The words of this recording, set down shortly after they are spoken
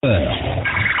Amitié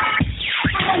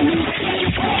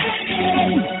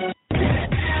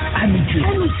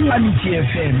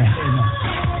FM.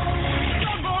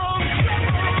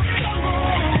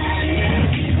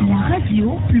 La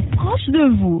radio plus proche de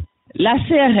vous. La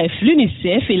CRF,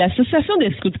 l'UNICEF et l'Association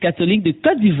des scouts catholiques de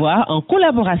Côte d'Ivoire, en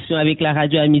collaboration avec la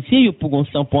radio Amitié Yopougon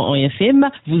 100.1 FM,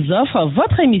 vous offrent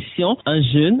votre émission Un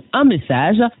jeune, un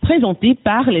message, présentée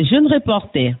par les jeunes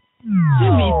reporters.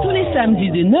 Suivez tous les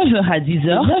samedis de 9h à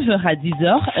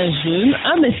 10h, un jeune,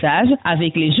 un message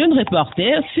avec les jeunes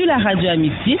reporters sur la radio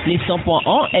Amitié, les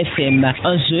 100.1 FM.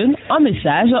 Un jeune, un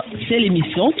message, c'est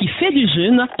l'émission qui fait du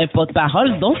jeune un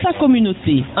porte-parole dans sa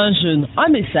communauté. Un jeune, un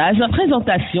message,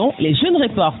 présentation, les jeunes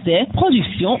reporters,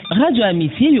 production, radio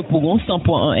Amitié Yopougon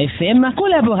 100.1 FM,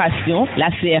 collaboration, la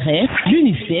CRF,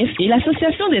 l'UNICEF et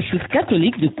l'Association des scouts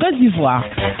catholiques de Côte d'Ivoire.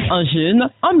 Un jeune,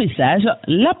 un message,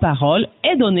 la parole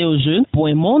est donnée aux jeunes pour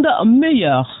un monde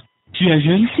meilleur. Tu es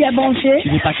jeune, Tu es branché. tu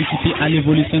veux participer à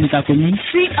l'évolution de ta commune.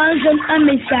 Suis un jeune, un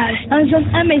message. Un jeune,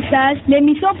 un message.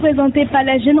 L'émission présentée par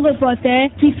les jeunes reporters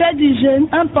qui fait du jeune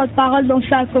un porte-parole dans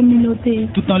sa communauté.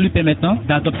 Tout en lui permettant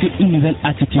d'adopter une nouvelle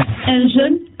attitude. Un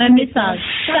jeune, un message.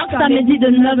 Chaque samedi de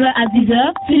 9h à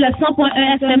 10h sur le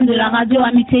 100.1 FM de la radio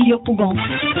Amitié Yopougon.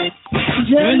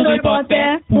 Jeunes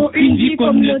reporters pour une vie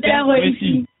communautaire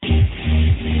réussie.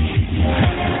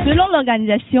 Selon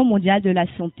l'Organisation mondiale de la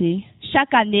santé,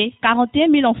 chaque année, 41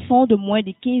 000 enfants de moins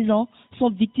de 15 ans sont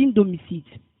victimes d'homicides.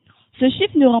 Ce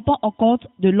chiffre ne rend pas en compte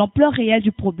de l'ampleur réelle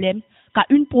du problème, car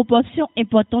une proportion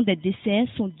importante des décès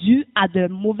sont dus à de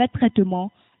mauvais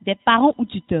traitements des parents ou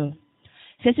tuteurs.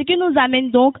 C'est ce qui nous amène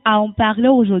donc à en parler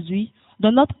aujourd'hui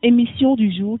dans notre émission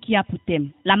du jour qui a pour thème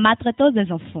la maltraitance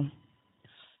des enfants.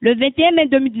 Le 21 mai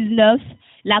 2019,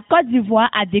 la Côte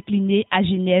d'Ivoire a décliné à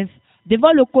Genève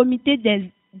devant le comité des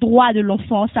droits de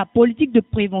l'enfant sa politique de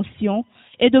prévention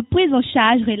et de prise en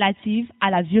charge relative à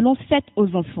la violence faite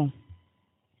aux enfants.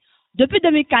 Depuis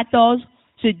 2014,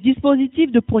 ce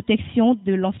dispositif de protection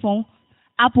de l'enfant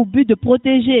a pour but de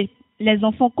protéger les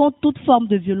enfants contre toute forme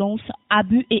de violence,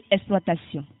 abus et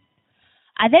exploitation.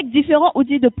 Avec différents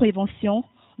outils de prévention,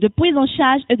 de prise en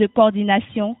charge et de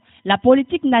coordination, la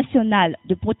politique nationale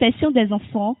de protection des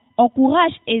enfants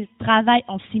encourage et travaille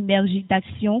en synergie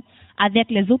d'action avec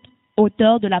les autres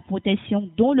auteurs de la protection,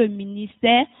 dont le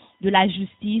ministère de la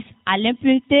Justice, à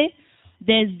l'impunité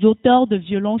des auteurs de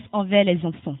violences envers les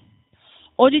enfants.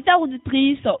 Auditeurs,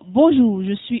 auditrices, bonjour,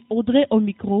 je suis Audrey au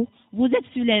micro. Vous êtes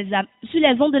sur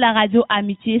les ondes de la radio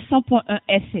Amitié 100.1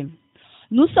 FM.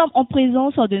 Nous sommes en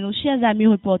présence de nos chers amis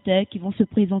reporters qui vont se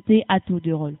présenter à tour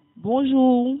de rôle.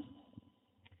 Bonjour.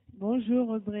 Bonjour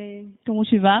Audrey. Comment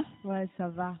tu vas? Ouais, ça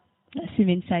va. La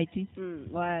semaine, ça a été.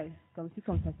 Ouais, comme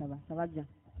ça va bien.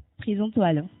 Présente-toi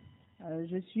alors.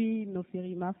 Je suis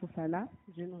Noferima Fofana,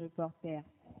 jeune reporter.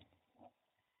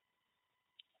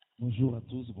 Bonjour à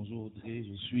tous, bonjour Audrey,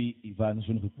 je suis Ivan,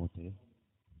 jeune reporter.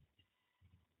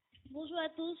 Bonjour à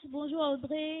tous, bonjour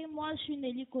Audrey. Moi, je suis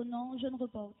Nelly Conan, jeune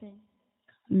reporter.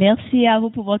 Merci à vous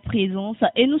pour votre présence.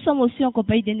 Et nous sommes aussi en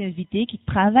compagnie d'un invité qui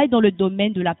travaille dans le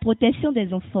domaine de la protection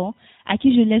des enfants, à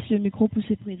qui je laisse le micro pour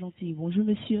se présenter. Bonjour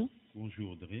monsieur.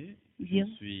 Bonjour Audrey, Bien.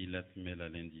 Je suis Latmel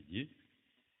Alain Didier,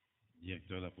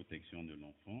 directeur de la protection de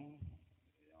l'enfant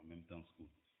et en même temps scout.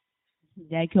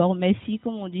 D'accord, merci.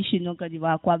 Comme on dit chez nous en Côte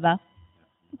d'Ivoire, quoi va.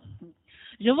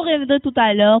 Je vous reviendrai tout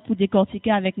à l'heure pour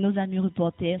décortiquer avec nos amis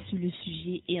reporters sur le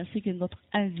sujet et ainsi que notre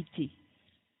invité.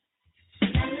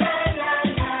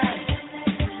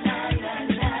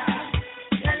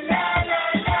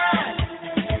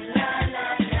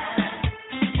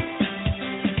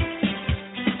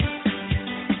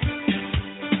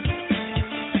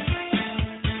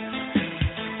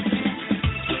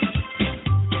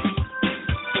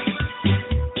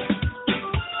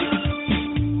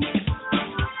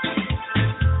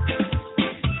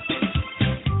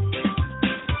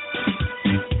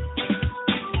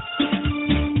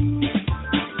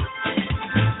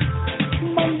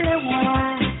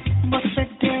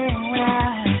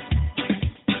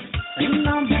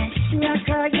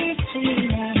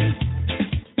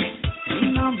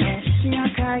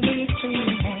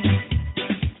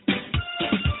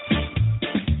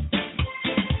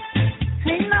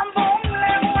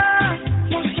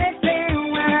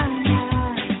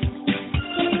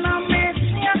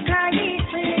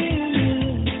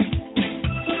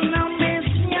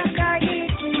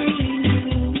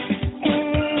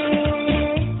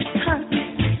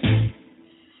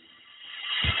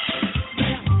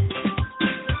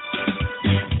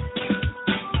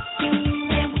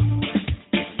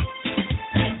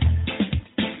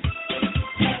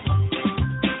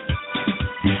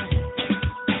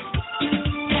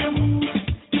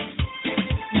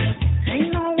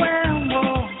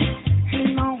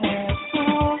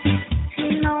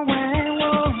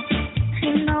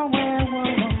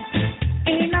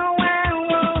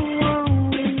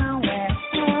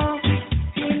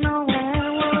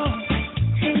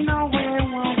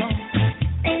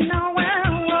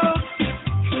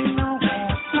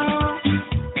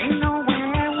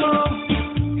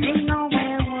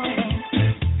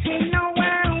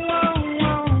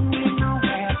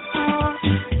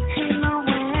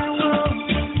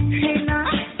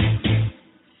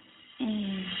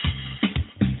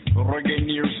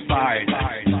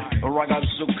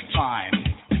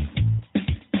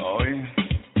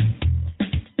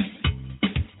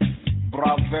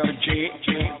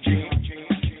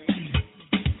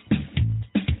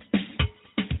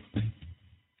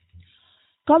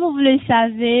 Comme vous le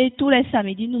savez, tous les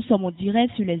samedis, nous sommes en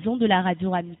direct sur les ondes de la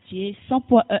radio Amitié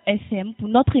 100.1 FM pour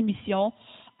notre émission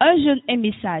Un jeune, un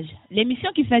message.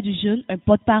 L'émission qui fait du jeune un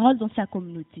porte-parole dans sa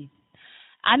communauté.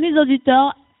 Amis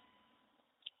auditeurs,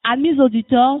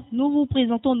 nous vous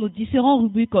présentons nos différents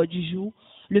rubriques du jour.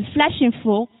 Le Flash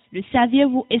Info, le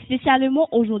saviez-vous, et spécialement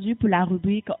aujourd'hui pour la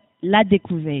rubrique La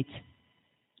découverte.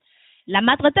 La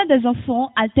maltraitance des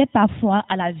enfants altère parfois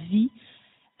à la vie,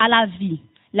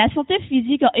 la santé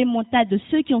physique et mentale de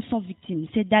ceux qui en sont victimes.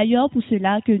 C'est d'ailleurs pour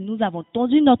cela que nous avons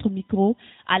tendu notre micro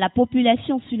à la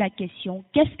population sur la question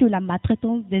 « Qu'est-ce que la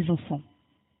maltraitance des enfants ?»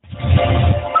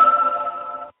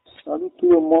 Salut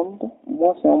tout le monde,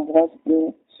 moi c'est Ambroise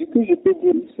et ce que je peux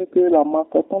dire c'est que la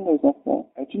maltraitance des enfants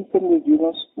est une forme de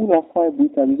violence où l'enfant est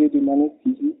brutalisé de manière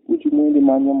physique ou du moins de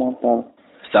manière mentale.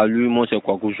 Salut, moi c'est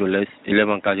Kwaku Jolès, élève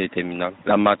en case terminale.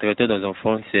 La maltraitance des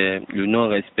enfants, c'est le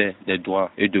non-respect des droits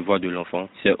et devoirs de l'enfant.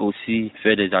 C'est aussi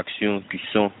faire des actions qui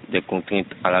sont des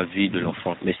contraintes à la vie de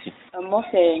l'enfant. Merci. Moi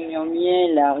c'est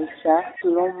Nyomien Larissa.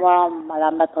 Selon moi,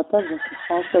 la maltraitance des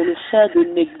enfants, c'est le fait de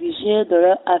négliger, de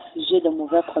leur affliger de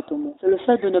mauvais traitements. C'est le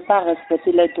fait de ne pas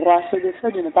respecter les droits, c'est le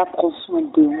fait de ne pas prendre soin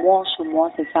de moi, chez moi,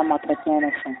 c'est ça maltraiter un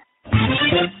enfant.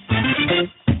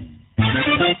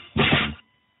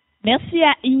 Merci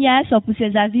à Ignace pour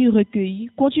ses avis recueillis.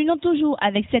 Continuons toujours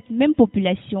avec cette même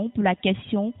population pour la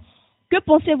question « Que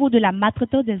pensez-vous de la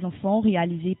maltraitance des enfants »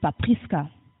 réalisée par Priska?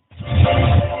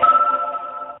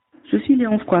 Je suis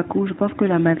Léonce Kwaku. Je pense que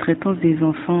la maltraitance des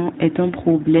enfants est un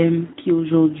problème qui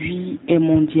aujourd'hui est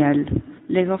mondial.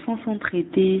 Les enfants sont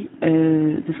traités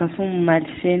de façon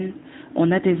malsaine.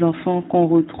 On a des enfants qu'on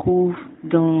retrouve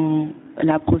dans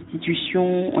la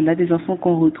prostitution, on a des enfants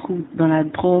qu'on retrouve dans la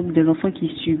drogue, des enfants qui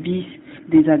subissent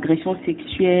des agressions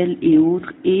sexuelles et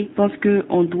autres. Et je pense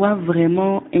qu'on doit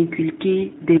vraiment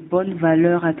inculquer des bonnes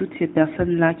valeurs à toutes ces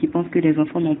personnes-là qui pensent que les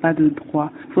enfants n'ont pas de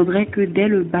droits. Il faudrait que dès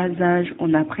le bas âge,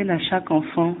 on apprenne à chaque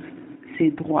enfant ses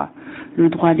droits, le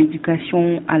droit à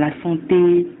l'éducation, à la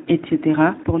santé, etc.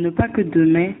 pour ne pas que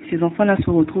demain, ces enfants-là se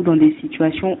retrouvent dans des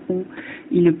situations où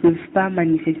ils ne peuvent pas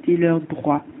manifester leurs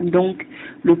droits. Donc,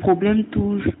 le problème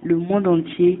touche le monde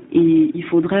entier et il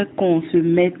faudrait qu'on se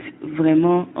mette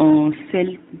vraiment en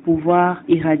selle pour pouvoir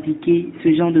éradiquer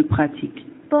ce genre de pratiques.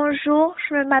 Bonjour,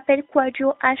 je m'appelle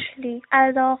Kwadjo Ashley.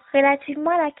 Alors,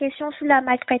 relativement à la question sur la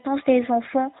maltraitance des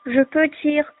enfants, je peux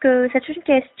dire que c'est une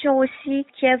question aussi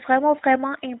qui est vraiment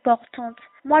importante.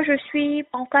 Moi, je suis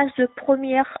en classe de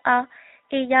première A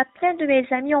et il y a plein de mes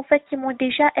amis en fait qui m'ont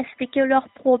déjà expliqué leurs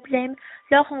problèmes,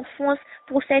 leur enfance,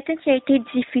 pour certains qui a été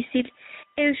difficile.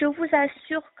 Et je vous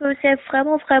assure que c'est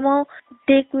vraiment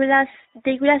dégueulasse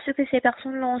ce que ces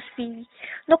personnes ont suivi.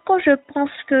 Donc quand je pense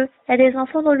qu'il y a des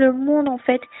enfants dans le monde en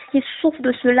fait qui souffrent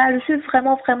de cela, je suis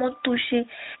vraiment touchée.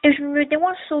 Et je me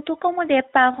demande surtout comment des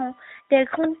parents, des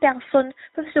grandes personnes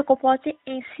peuvent se comporter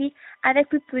ainsi avec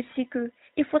plus petits qu'eux.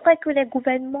 Il faudrait que les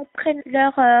gouvernements prennent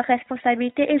leurs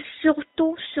responsabilités et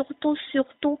surtout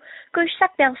que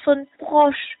chaque personne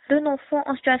proche d'un enfant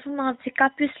en situation de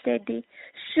handicap puisse l'aider.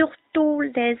 Surtout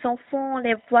les enfants,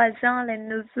 les voisins, les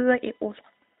neveux et autres.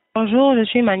 Bonjour, je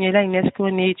suis Manuela Inès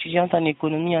Koné, étudiante en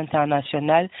économie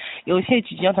internationale et aussi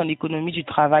étudiante en économie du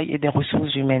travail et des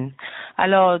ressources humaines.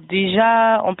 Alors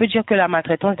déjà, on peut dire que la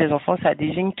maltraitance des enfants, ça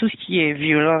désigne tout ce qui est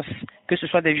violence, que ce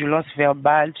soit des violences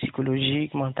verbales,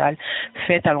 psychologiques, mentales,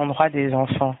 faites à l'endroit des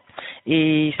enfants.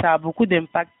 Et ça a beaucoup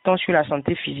d'impact tant sur la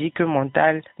santé physique que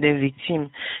mentale des victimes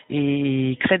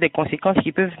et crée des conséquences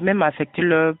qui peuvent même affecter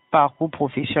leur parcours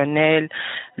professionnel,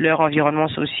 leur environnement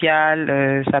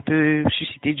social, ça peut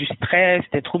susciter du stress,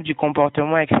 des troubles du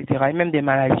comportement, etc. et même des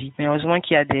maladies. Mais heureusement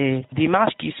qu'il y a des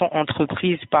démarches qui sont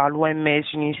entreprises par l'OMS,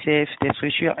 UNICEF, des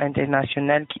structures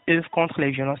internationales qui œuvrent contre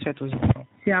les violences faites aux enfants.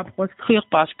 C'est à proscrire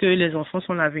parce que les enfants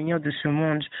sont l'avenir de ce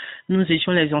monde. Nous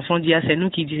étions les enfants d'hier, c'est nous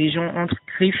qui dirigeons entre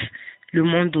griffes le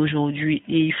monde d'aujourd'hui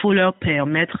et il faut leur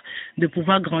permettre de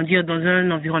pouvoir grandir dans un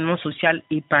environnement social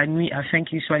épanoui afin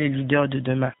qu'ils soient les leaders de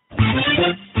demain.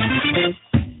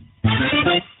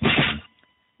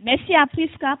 Merci à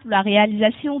Priska pour la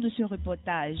réalisation de ce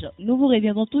reportage. Nous vous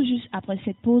reviendrons tout juste après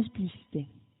cette pause publicitaire.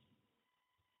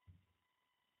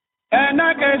 Elle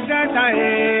n'a que 7 ans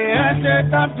et elle se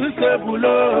tape tout ce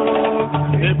boulot.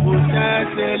 Et pour ça,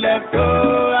 c'est le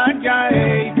taux à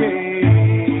Jaïdé.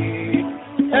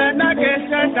 Elle n'a que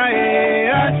 7 ans et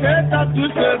elle se tape tout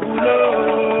ce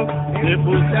boulot. Et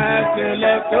pour ça, c'est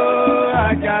le taux à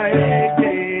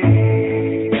Jaïdé.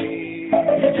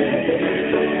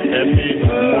 Et puis,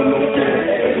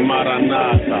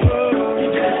 Maranatha.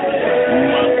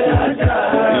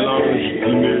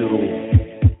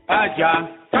 Aja,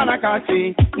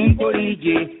 Kanakasi, Ngo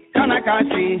Ije,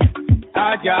 Kanakasi,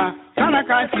 Aja,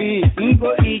 Kanakasi,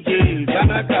 Ngo Ije,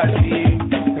 Kanakasi,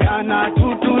 Rana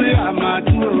Tutu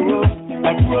Yamatu,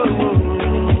 Atuo,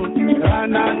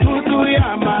 Rana Tutu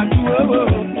Yamatu,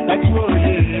 Atuo,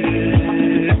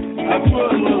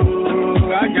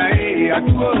 Aja,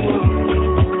 Atuo,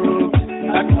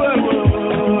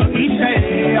 Ije,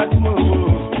 Atuo.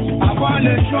 Avoir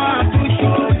le choix, tout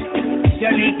chose,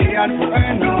 c'est l'idéal pour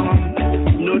un homme,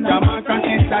 notamment quand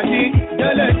il s'agit de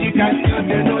l'éducation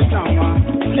de nos enfants.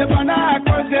 Cependant, à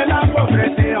cause de la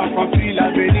pauvreté, on confie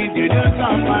l'avenir de nos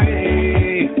enfants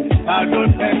et à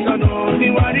d'autres personnes au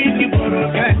Niwari qui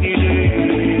pourront gagner.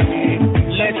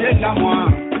 Laissez-la moi,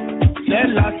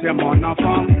 celle-là c'est mon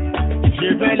enfant.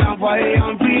 Je vais l'envoyer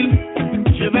en ville,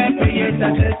 je vais payer sa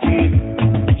étude.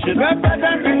 Je vais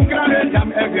peut-être une grande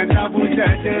dame et viendra vous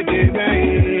chercher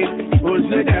demain. Aux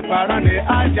yeux des parents de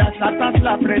Aja, sa tante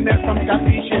la prenait comme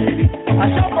capiche. À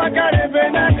chaque fois qu'elle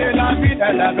revenait de la ville,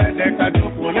 elle avait des cadeaux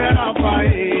pour les enfants.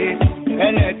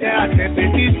 Elle était à ses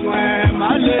petits soins,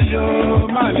 maléo,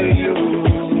 maléo.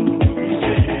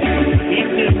 Il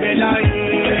se mélange,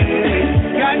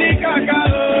 Gani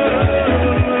Kakao,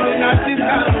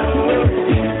 Nassisao.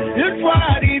 Une fois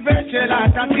arrivé chez la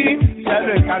tante, c'est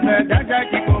le calvaire d'Aja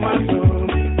qui commence.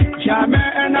 Jamais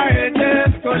elle n'a été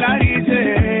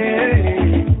scolarisée.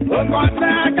 Au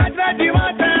contraire, à 4h du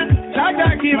matin, Aja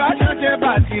qui va chercher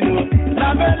Basilo,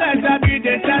 laver les habits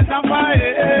de ses enfants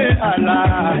et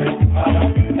Allah.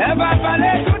 Elle va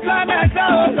parler toute la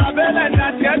maison, laver les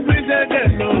assiettes brisées de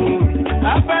l'eau,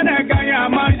 afin de gagner à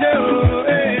manger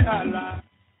et Allah.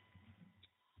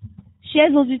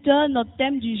 Chers auditeurs, notre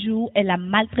thème du jour est la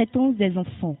maltraitance des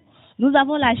enfants. Nous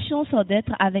avons la chance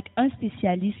d'être avec un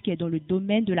spécialiste qui est dans le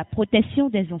domaine de la protection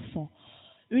des enfants.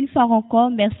 Une fois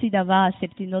encore, merci d'avoir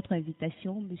accepté notre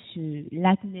invitation, Monsieur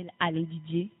Lacnel Alain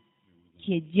Didier,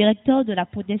 qui est directeur de la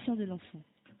protection de l'enfant.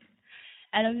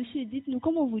 Alors, monsieur, dites-nous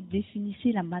comment vous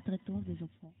définissez la maltraitance des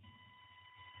enfants?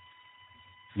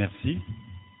 Merci.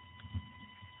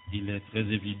 Il est très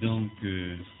évident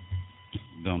que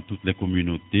dans toutes les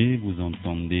communautés, vous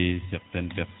entendez certaines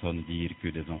personnes dire que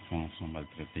des enfants sont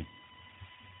maltraités.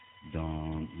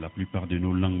 Dans la plupart de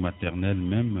nos langues maternelles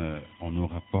même, on nous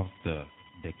rapporte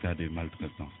des cas de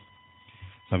maltraitance.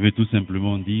 Ça veut tout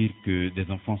simplement dire que des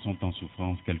enfants sont en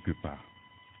souffrance quelque part.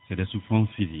 C'est des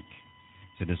souffrances physiques,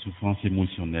 c'est des souffrances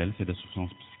émotionnelles, c'est des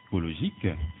souffrances psychologiques,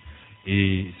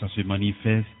 et ça se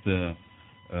manifeste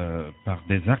par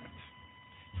des actes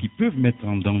qui peuvent mettre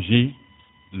en danger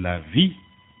la vie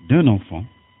d'un enfant,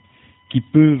 qui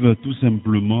peuvent tout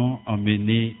simplement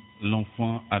emmener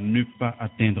l'enfant à ne pas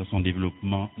atteindre son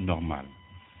développement normal.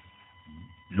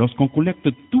 Lorsqu'on collecte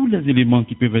tous les éléments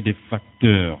qui peuvent être des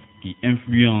facteurs qui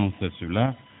influencent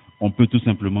cela, on peut tout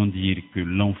simplement dire que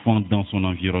l'enfant dans son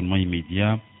environnement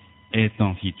immédiat est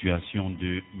en situation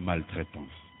de maltraitance.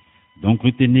 Donc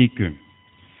retenez que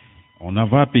on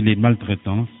va appeler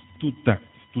maltraitance tout acte,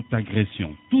 toute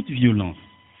agression, toute violence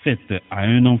faite à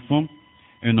un enfant.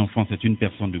 Un enfant, c'est une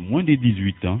personne de moins de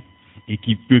 18 ans et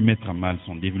qui peut mettre à mal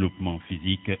son développement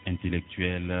physique,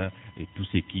 intellectuel et tout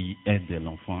ce qui aide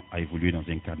l'enfant à évoluer dans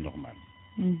un cadre normal.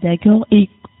 D'accord. Et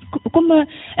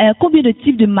combien de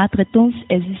types de maltraitance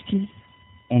existent-ils?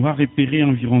 On va repérer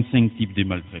environ 5 types de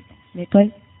maltraitance. D'accord.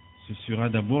 Ce sera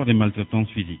d'abord des maltraitances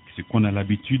physiques, ce qu'on a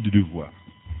l'habitude de voir.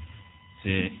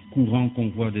 C'est courant qu'on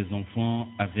voit des enfants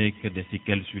avec des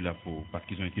séquelles sur la peau parce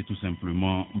qu'ils ont été tout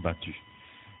simplement battus.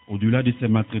 Au-delà de ces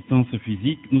maltraitances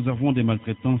physiques, nous avons des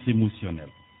maltraitances émotionnelles.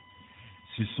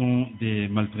 Ce sont des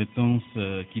maltraitances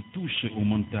qui touchent au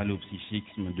mental et au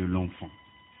psychisme de l'enfant.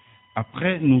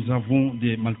 Après, nous avons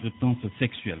des maltraitances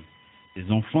sexuelles.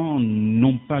 Les enfants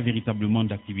n'ont pas véritablement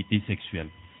d'activité sexuelle.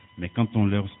 Mais quand on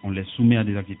les soumet à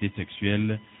des activités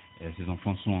sexuelles, ces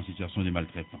enfants sont en situation de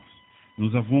maltraitance.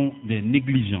 Nous avons des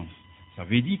négligences. Ça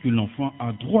veut dire que l'enfant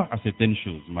a droit à certaines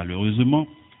choses. Malheureusement,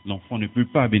 l'enfant ne peut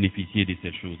pas bénéficier de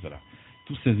ces choses-là.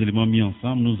 Tous ces éléments mis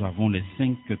ensemble, nous avons les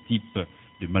 5 types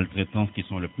de maltraitance qui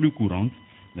sont les plus courantes,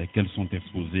 lesquelles sont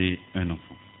exposés un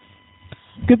enfant.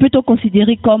 Que peut-on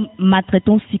considérer comme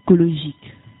maltraitance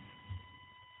psychologique?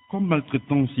 Comme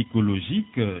maltraitance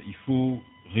psychologique, il faut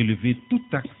relever tout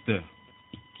acte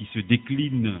qui se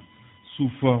décline sous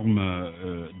forme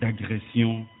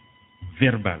d'agression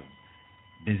verbale,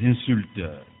 des insultes,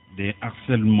 des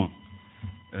harcèlements,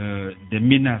 des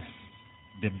menaces,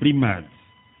 des brimades,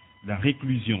 la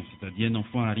réclusion, c'est-à-dire un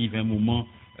enfant arrive à un moment,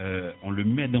 on le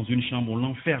met dans une chambre, on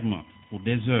l'enferme pour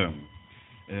des heures,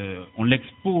 on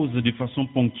l'expose de façon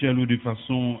ponctuelle ou de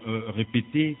façon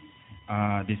répétée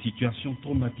à des situations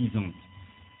traumatisantes.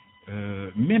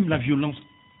 Même la violence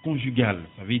conjugale,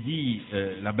 ça veut dire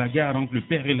la bagarre entre le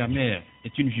père et la mère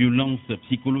est une violence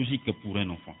psychologique pour un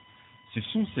enfant. Ce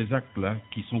sont ces actes-là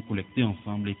qui sont collectés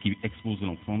ensemble et qui exposent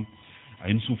l'enfant à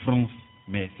une souffrance,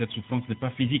 mais cette souffrance n'est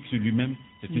pas physique sur lui-même,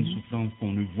 c'est une souffrance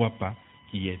qu'on ne voit pas,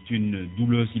 qui est une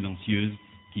douleur silencieuse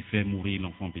qui fait mourir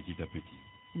l'enfant petit à petit.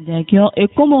 D'accord. Et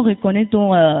comment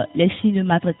reconnaît-on les signes de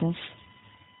maltraitance?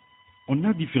 On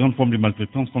a différentes formes de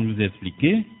maltraitance, comme je vous ai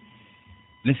expliqué.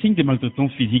 Les signes de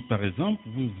maltraitance physique, par exemple,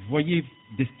 vous voyez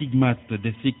des stigmates,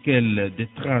 des séquelles, des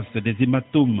traces, des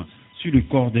hématomes sur le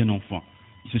corps d'un enfant.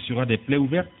 Ce sera des plaies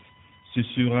ouvertes, ce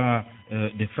sera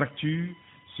des fractures,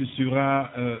 ce sera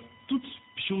toutes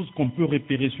choses qu'on peut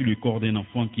repérer sur le corps d'un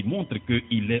enfant qui montrent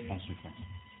qu'il est en souffrance.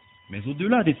 Mais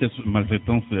au-delà de ces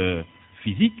maltraitances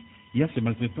physiques, il y a ces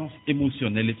maltraitances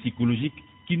émotionnelles et psychologiques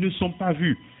qui ne sont pas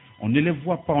vues. On ne les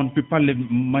voit pas, on ne peut pas les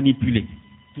manipuler.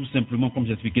 Tout simplement, comme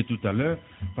j'expliquais tout à l'heure,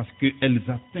 parce qu'elles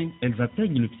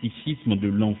atteignent le psychisme de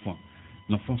l'enfant.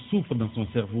 L'enfant souffre dans son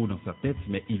cerveau, dans sa tête,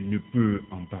 mais il ne peut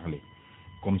en parler.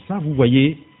 Comme ça, vous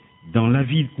voyez, dans la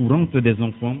vie courante des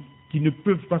enfants qui ne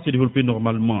peuvent pas se développer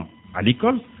normalement à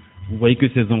l'école, vous voyez que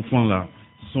ces enfants-là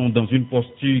sont dans une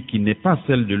posture qui n'est pas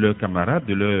celle de leurs camarades,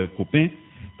 de leurs copains,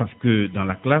 parce que dans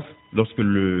la classe, lorsque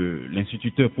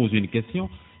l'instituteur pose une question,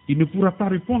 il ne pourra pas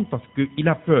répondre parce qu'il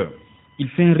a peur. Il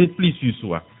fait un repli sur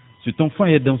soi. Cet enfant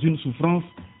est dans une souffrance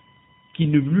qui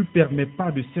ne lui permet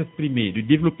pas de s'exprimer, de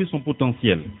développer son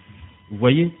potentiel. Vous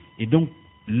voyez? Et donc,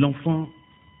 l'enfant,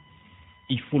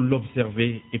 il faut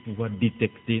l'observer et pouvoir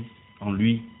détecter en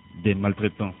lui des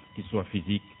maltraitances, qu'ils soient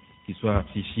physiques, qu'ils soient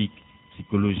psychiques,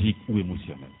 psychologiques ou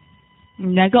émotionnelles.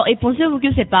 D'accord. Et pensez-vous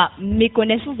que c'est par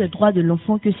méconnaissance des droits de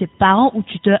l'enfant que ses parents ou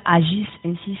tuteurs agissent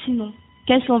ainsi? Sinon,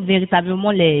 quelles sont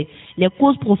véritablement les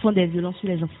causes profondes des violences sur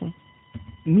les enfants?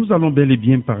 Nous allons bel et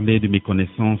bien parler de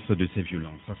méconnaissance de ces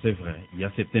violences. Ça, c'est vrai. Il y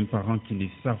a certains parents qui ne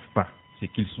savent pas ce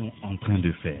qu'ils sont en train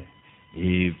de faire.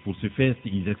 Et pour ce faire,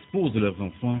 ils exposent leurs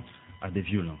enfants à des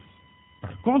violences.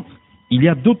 Par contre, il y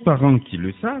a d'autres parents qui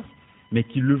le savent, mais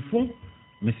qui le font,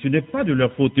 mais ce n'est pas de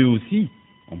leur faute eux aussi.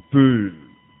 On peut,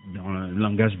 dans un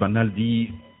langage banal, dire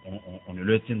on ne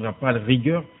leur tiendra pas la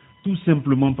rigueur, tout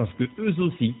simplement parce que eux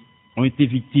aussi ont été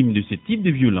victimes de ce type de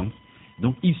violence.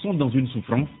 Donc, ils sont dans une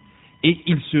souffrance et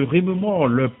ils se remémorent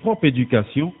leur propre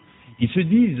éducation. Ils se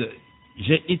disent,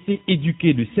 j'ai été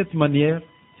éduqué de cette manière,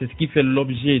 c'est ce qui fait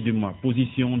l'objet de ma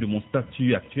position, de mon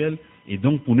statut actuel. Et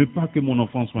donc, pour ne pas que mon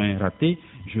enfant soit un raté,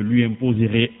 je lui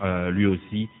imposerai lui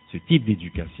aussi ce type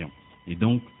d'éducation. Et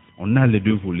donc, on a les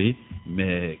deux volets,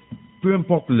 mais peu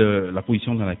importe la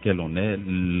position dans laquelle on est,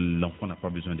 l'enfant n'a pas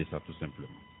besoin de ça, tout simplement.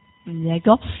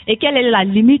 D'accord. Et quelle est la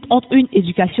limite entre une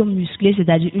éducation musclée,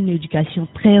 c'est-à-dire une éducation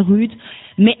très rude,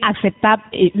 mais acceptable,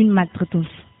 et une maltraitance?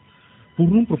 Pour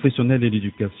nous, professionnels de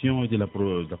l'éducation et de la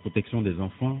protection des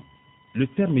enfants, le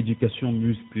terme éducation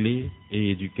musclée et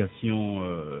éducation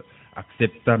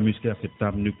acceptable, musclée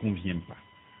acceptable ne convient pas.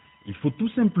 Il faut tout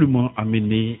simplement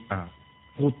amener à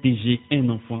protéger un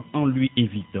enfant en lui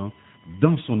évitant,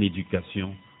 dans son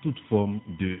éducation, toute forme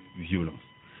de violence.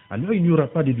 Alors, il n'y aura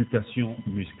pas d'éducation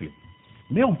musclée.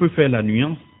 Mais on peut faire la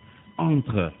nuance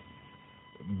entre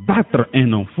battre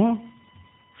un enfant,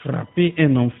 frapper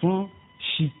un enfant,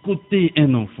 chicoter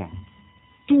un enfant.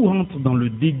 Tout rentre dans le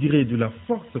degré de la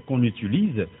force qu'on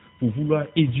utilise pour vouloir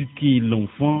éduquer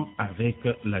l'enfant avec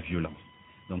la violence.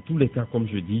 Dans tous les cas, comme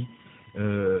je dis,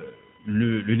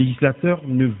 le législateur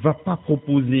ne va pas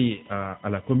proposer à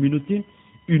la communauté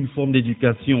une forme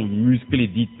d'éducation musclée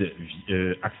dite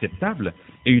acceptable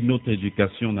et une autre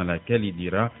éducation dans laquelle il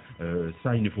dira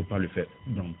ça, il ne faut pas le faire.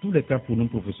 Dans tous les cas, pour nous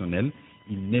professionnels,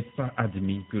 il n'est pas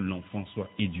admis que l'enfant soit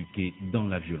éduqué dans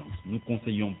la violence. Nous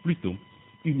conseillons plutôt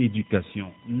une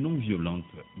éducation non violente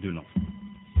de l'enfant.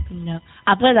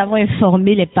 Après avoir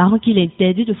informé les parents qu'il est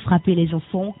interdit de frapper les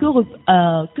enfants,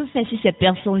 que fait si ces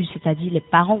personnes, c'est-à-dire les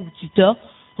parents ou tuteurs,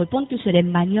 répondent que c'est les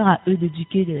manières à eux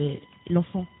d'éduquer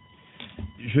l'enfant?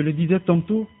 Je le disais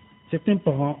tantôt, certains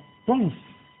parents pensent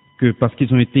que parce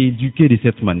qu'ils ont été éduqués de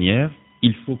cette manière,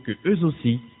 il faut que eux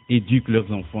aussi éduquent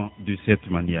leurs enfants de cette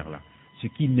manière-là. Ce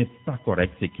qui n'est pas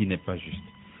correct, ce qui n'est pas juste.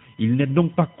 Il n'est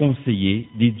donc pas conseillé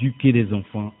d'éduquer les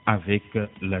enfants avec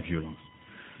la violence.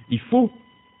 Il faut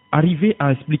arriver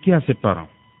à expliquer à ses parents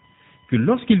que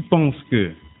lorsqu'ils pensent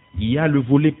qu'il y a le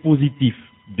volet positif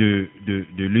de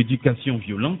l'éducation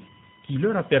violente qui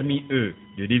leur a permis, eux,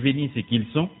 de devenir ce qu'ils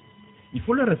sont, il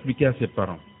faut leur expliquer à ses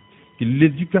parents que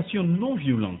l'éducation non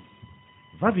violente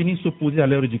va venir s'opposer à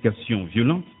leur éducation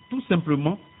violente tout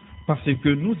simplement parce que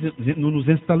nous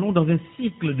nous installons dans un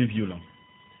cycle de violence.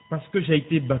 Parce que j'ai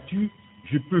été battu,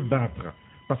 je peux battre.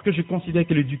 parce que je considère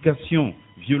que l'éducation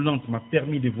violente m'a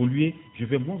permis d'évoluer, je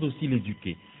vais moi aussi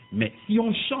l'éduquer. Mais si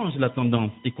on change la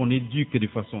tendance et qu'on éduque de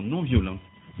façon non violente,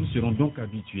 nous serons donc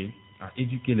habitués à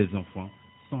éduquer les enfants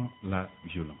sans la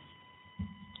violence.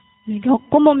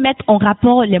 Comment mettre en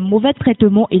rapport les mauvais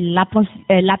traitements et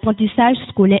l'apprentissage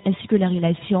scolaire ainsi que les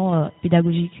relations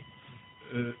pédagogiques?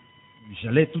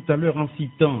 J'allais tout à l'heure, en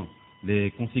citant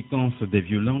les conséquences des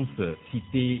violences,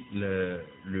 citer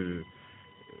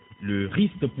le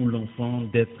risque pour l'enfant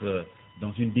d'être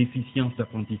dans une déficience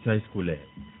d'apprentissage scolaire.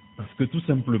 Parce que tout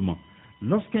simplement,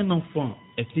 lorsqu'un enfant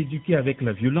est éduqué avec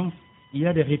la violence, il y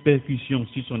a des répercussions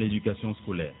sur son éducation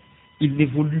scolaire. Il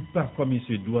n'évolue pas comme il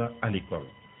se doit à l'école.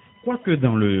 Quoique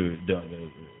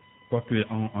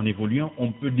en évoluant,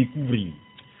 on peut découvrir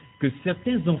que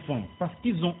certains enfants, parce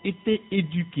qu'ils ont été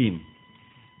éduqués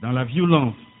dans la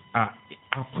violence à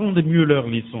apprendre mieux leurs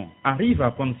leçons, arrivent à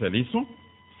apprendre ces leçons,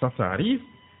 ça arrive.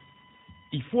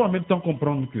 Il faut en même temps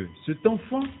comprendre que cet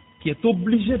enfant qui est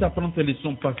obligé d'apprendre ses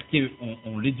leçons parce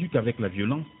qu'on l'éduque avec la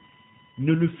violence,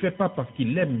 ne le fait pas parce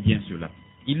qu'il aime bien cela.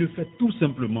 Il le fait tout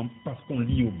simplement parce qu'on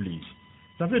l'y oblige.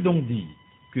 Ça veut donc dire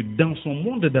que dans son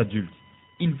monde d'adulte,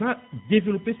 il va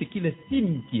développer ce qu'il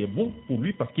estime qui est bon pour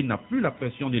lui parce qu'il n'a plus la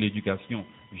pression de l'éducation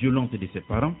violente de ses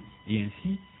parents et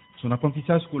ainsi, son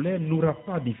apprentissage scolaire n'aura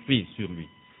pas d'effet sur lui.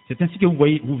 C'est ainsi que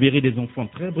vous verrez des enfants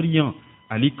très brillants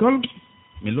à l'école,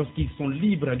 mais lorsqu'ils sont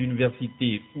libres à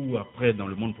l'université ou après dans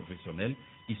le monde professionnel,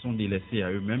 ils sont délaissés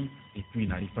à eux-mêmes et puis ils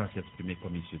n'arrivent pas à s'exprimer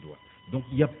comme il se doit. Donc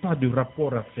il n'y a pas de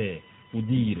rapport à faire pour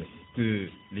dire que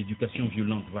l'éducation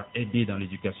violente va aider dans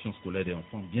l'éducation scolaire des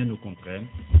enfants. Bien au contraire,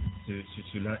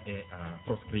 cela est à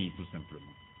proscrire tout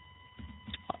simplement.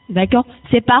 D'accord.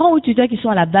 Ces parents ou tuteurs qui sont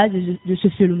à la base de ce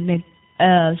phénomène,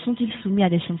 sont-ils soumis à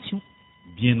des sanctions?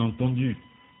 Bien entendu.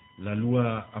 La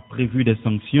loi a prévu des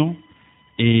sanctions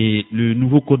et le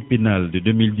nouveau code pénal de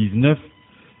 2019,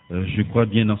 je crois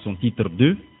bien dans son titre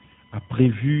 2, a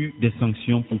prévu des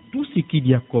sanctions pour tout ce qu'il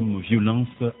y a comme violence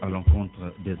à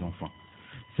l'encontre des enfants.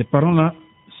 Ces parents-là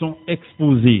sont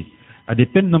exposés à des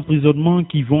peines d'emprisonnement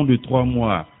qui vont de 3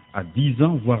 mois à 10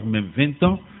 ans, voire même 20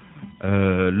 ans,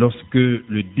 lorsque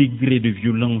le degré de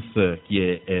violence qui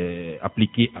est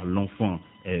appliqué à l'enfant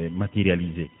est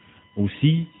matérialisé.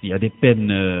 Aussi, il y a des peines,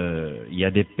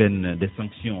 des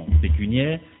sanctions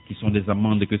pécuniaires qui sont des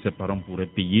amendes que ces parents pourraient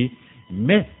payer,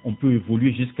 mais on peut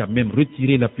évoluer jusqu'à même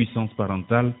retirer la puissance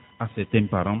parentale à certains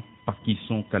parents parce qu'ils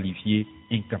sont qualifiés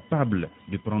incapables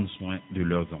de prendre soin de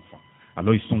leurs enfants.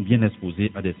 Alors ils sont bien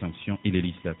exposés à des sanctions et le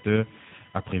législateur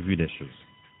a prévu des choses.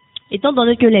 Étant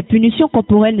donné que les punitions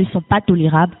corporelles ne sont pas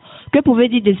tolérables, que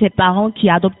pouvez-vous dire de ces parents qui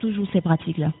adoptent toujours ces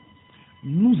pratiques-là?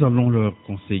 Nous allons leur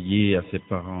conseiller à ces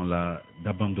parents-là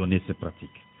d'abandonner ces pratiques.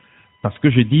 Parce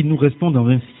que je dis, nous restons dans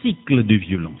un cycle de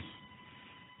violence.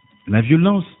 La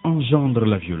violence engendre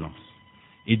la violence.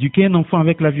 Éduquer un enfant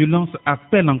avec la violence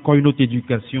appelle encore une autre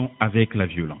éducation avec la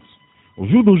violence. Au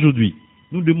jour d'aujourd'hui,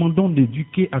 nous demandons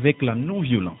d'éduquer avec la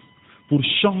non-violence pour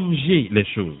changer les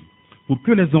choses, pour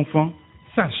que les enfants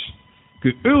sachent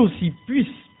que eux aussi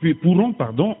pourront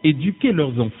éduquer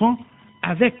leurs enfants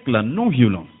avec la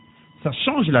non-violence. Ça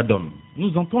change la donne.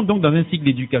 Nous entrons donc dans un cycle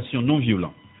d'éducation non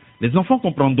violent. Les enfants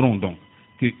comprendront donc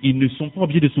qu'ils ne sont pas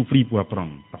obligés de souffrir pour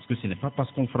apprendre, parce que ce n'est pas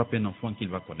parce qu'on frappe un enfant qu'il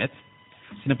va connaître,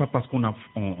 ce n'est pas parce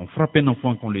qu'on frappe un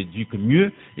enfant qu'on l'éduque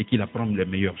mieux et qu'il apprend les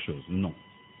meilleures choses. Non.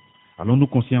 Alors nous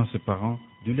conseillons à ces parents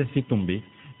de laisser tomber,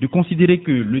 de considérer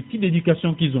que le type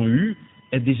d'éducation qu'ils ont eu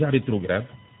est déjà rétrograde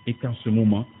et qu'en ce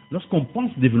moment, lorsqu'on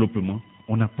pense développement,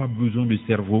 on n'a pas besoin de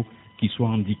cerveau qui soit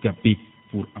handicapé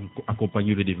pour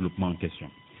accompagner le développement en question.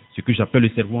 Ce que j'appelle le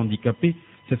cerveau handicapé,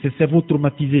 c'est ce cerveau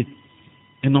traumatisé.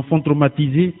 Un enfant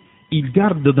traumatisé, il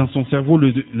garde dans son cerveau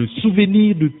le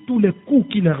souvenir de tous les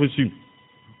coups qu'il a reçus,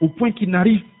 au point qu'il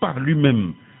n'arrive pas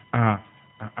lui-même à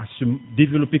se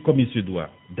développer comme il se doit.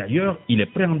 D'ailleurs, il est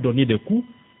prêt à en donner des coups.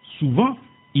 Souvent,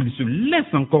 il se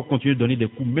laisse encore continuer de donner des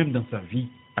coups, même dans sa vie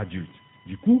adulte.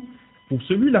 Du coup, pour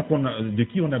celui-là de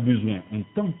qui on a besoin en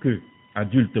tant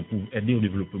qu'adulte pour aider au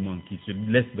développement, qui se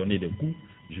laisse donner des coups,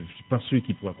 je ne suis pas sûr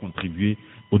qu'il pourra contribuer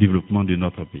au développement de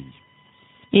notre pays.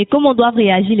 Et comment doivent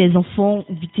réagir les enfants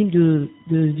victimes de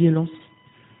violences?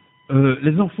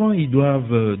 Les enfants, ils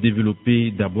doivent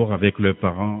développer d'abord avec leurs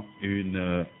parents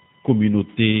une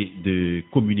communauté de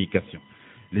communication.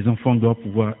 Les enfants doivent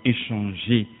pouvoir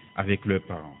échanger avec leurs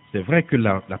parents. C'est vrai que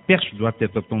la perche doit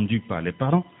être tendue par les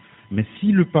parents, mais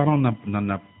si le parent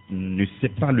ne sait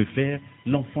pas le faire,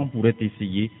 l'enfant pourrait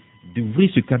essayer d'ouvrir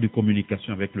ce cadre de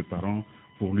communication avec le parent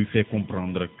pour lui faire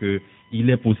comprendre qu'il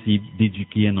est possible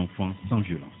d'éduquer un enfant sans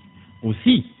violence.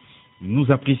 Aussi, nous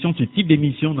apprécions ce type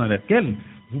d'émission dans laquelle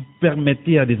vous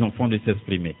permettez à des enfants de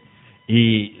s'exprimer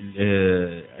et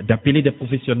d'appeler des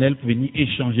professionnels pour venir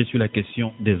échanger sur la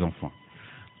question des enfants.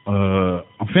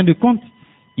 En fin de compte,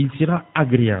 il sera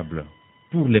agréable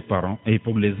pour les parents et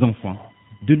pour les enfants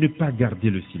de ne pas garder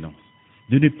le silence,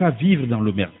 de ne pas vivre dans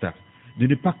l'omerta, de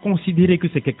ne pas considérer que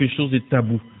c'est quelque chose de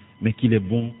tabou, mais qu'il est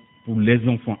bon pour les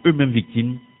enfants eux-mêmes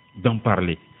victimes d'en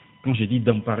parler. Quand je dis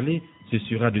d'en parler, ce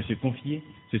sera de se confier,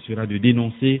 ce sera de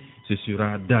dénoncer, ce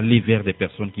sera d'aller vers des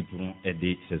personnes qui pourront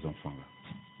aider ces enfants-là.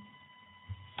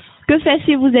 Que faire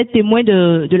si vous êtes témoin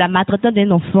de la maltraitance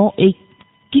d'un enfant et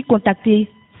qui contacter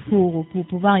pour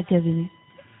pouvoir intervenir?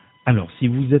 Alors, si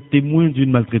vous êtes témoin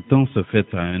d'une maltraitance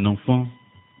faite à un enfant,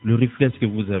 le réflexe que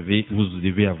vous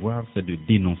devez avoir, c'est de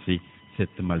dénoncer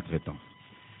cette maltraitance.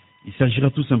 Il s'agira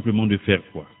tout simplement de faire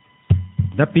quoi?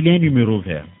 D'appeler un numéro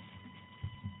vert.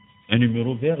 Un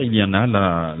numéro vert, il y en a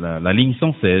la ligne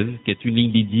 116, qui est une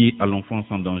ligne dédiée à l'enfance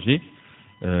en danger,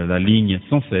 la ligne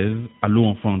 116, Allô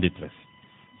enfant en détresse.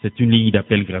 C'est une ligne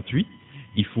d'appel gratuit.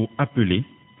 Il faut appeler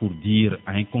pour dire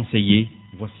à un conseiller,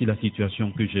 voici la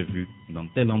situation que j'ai vue dans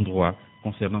tel endroit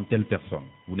concernant telle personne.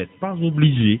 Vous n'êtes pas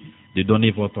obligé de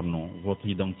donner votre nom, votre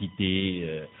identité,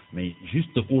 mais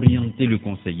juste orienter le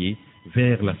conseiller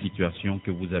vers la situation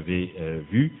que vous avez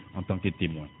vue en tant que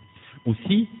témoin.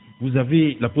 Aussi, vous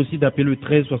avez la possibilité d'appeler le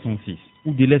 1366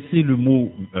 ou de laisser le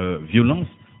mot violence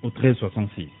au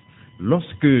 1366.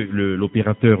 Lorsque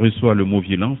l'opérateur reçoit le mot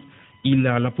violence, il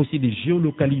a la possibilité de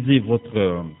géolocaliser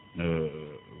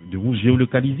de vous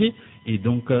géolocaliser et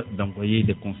donc d'envoyer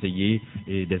des conseillers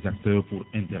et des acteurs pour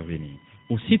intervenir.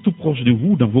 Aussi, tout proche de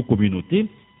vous, dans vos communautés,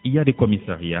 il y a des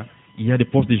commissariats, il y a des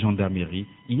postes de gendarmerie,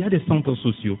 il y a des centres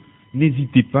sociaux.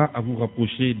 N'hésitez pas à vous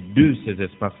rapprocher de ces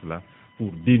espaces-là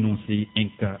pour dénoncer un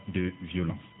cas de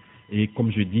violence. Et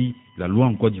comme je dis, la loi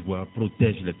en Côte d'Ivoire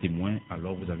protège les témoins,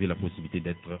 alors vous avez la possibilité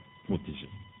d'être protégé.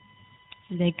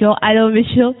 D'accord. Alors,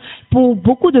 monsieur, pour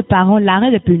beaucoup de parents,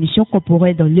 l'arrêt de punition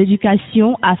corporelle dans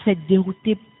l'éducation a fait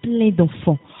dérouter plein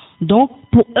d'enfants. Donc,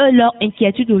 pour eux, leur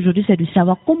inquiétude aujourd'hui, c'est de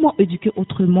savoir comment éduquer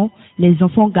autrement les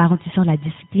enfants garantissant la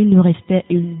discipline, le respect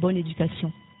et une bonne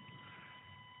éducation.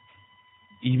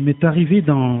 Il m'est arrivé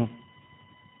dans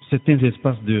certains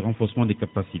espaces de renforcement des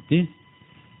capacités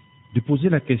de poser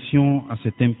la question à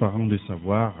certains parents de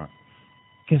savoir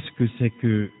qu'est-ce que c'est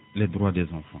que les droits des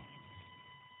enfants.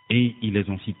 Et ils les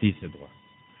ont cités, ces droits.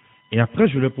 Et après,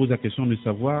 je leur pose la question de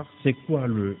savoir c'est quoi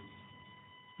le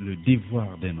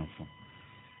devoir d'un enfant.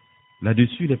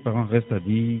 Là-dessus, les parents restent à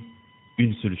dire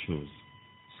une seule chose,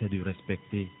 c'est de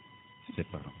respecter ses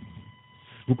parents.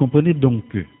 Vous comprenez donc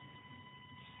que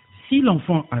si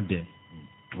l'enfant a des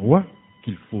droits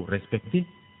qu'il faut respecter,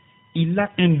 il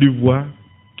a un devoir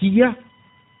qui a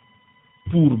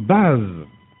pour base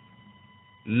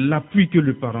l'appui que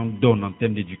le parent donne en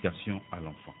termes d'éducation à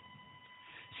l'enfant.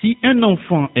 Si un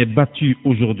enfant est battu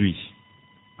aujourd'hui,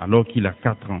 alors qu'il a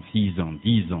 4 ans, 6 ans,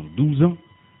 10 ans, 12 ans,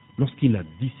 lorsqu'il a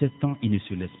 17 ans, il ne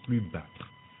se laisse plus battre.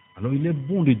 Alors il est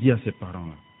bon de dire à ses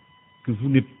parents-là que vous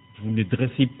ne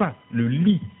dressez pas le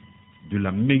lit de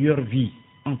la meilleure vie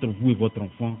entre vous et votre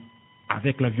enfant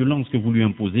avec la violence que vous lui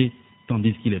imposez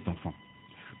tandis qu'il est enfant.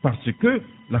 Parce que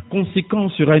la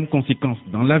conséquence sera une conséquence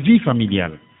dans la vie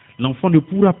familiale. L'enfant ne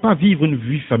pourra pas vivre une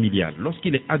vie familiale.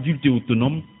 Lorsqu'il est adulte et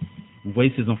autonome, vous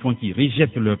voyez ces enfants qui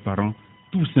rejettent leurs parents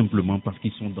tout simplement parce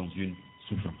qu'ils sont dans une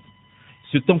souffrance.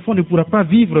 Cet enfant ne pourra pas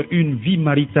vivre une vie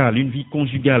maritale, une vie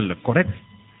conjugale correcte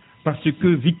parce que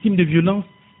victime de violence,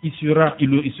 il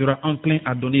sera enclin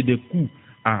à donner des coups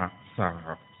à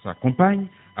sa compagne,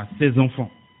 à ses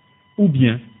enfants. Ou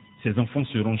bien, ces enfants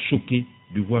seront choqués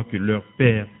de voir que leur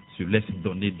père se laisse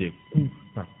donner des coups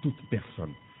par toute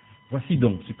personne. Voici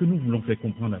donc ce que nous voulons faire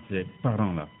comprendre à ces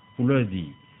parents-là, pour leur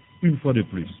dire, une fois de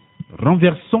plus,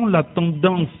 renversons la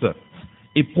tendance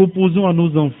et proposons à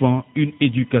nos enfants une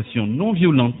éducation non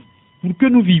violente pour que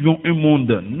nous vivions un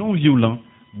monde non violent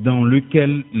dans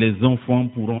lequel les enfants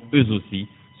pourront eux aussi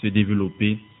se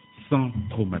développer sans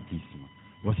traumatisme.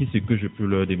 Voici ce que je peux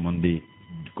leur demander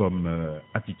comme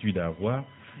attitude à avoir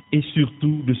et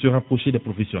surtout de se rapprocher des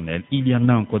professionnels. Il y en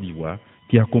a en Côte d'Ivoire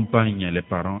qui accompagnent les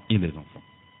parents et les enfants.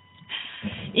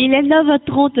 Il est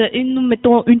 9h30, nous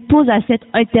mettons une pause à cette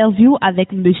interview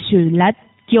avec Monsieur Lat,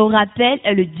 qui au rappel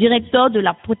est le directeur de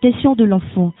la protection de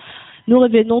l'enfant. Nous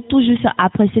revenons tout juste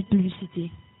après cette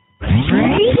publicité.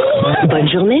 Bonne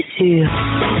journée sur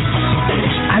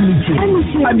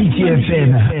Amitié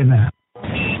FM.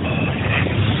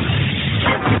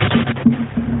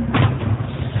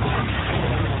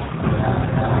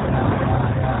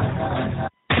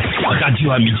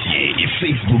 Radio Amitié et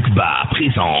Facebook Bar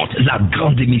présentent la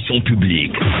grande émission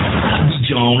publique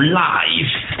Abidjan Live.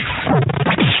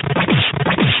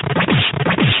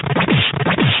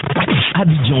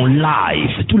 Abidjan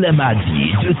Live, tous les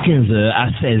mardis, de 15h à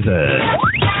 16h.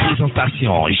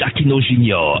 Présentation, Jacquino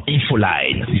Junior,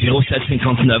 Infoline,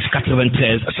 0759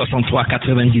 93 63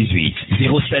 98,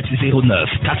 0709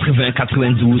 80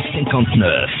 92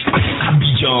 59.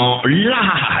 Abidjan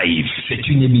Live, c'est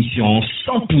une émission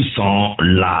 100%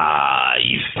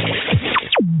 live.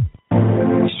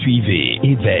 Suivez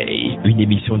Éveil, une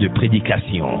émission de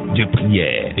prédication, de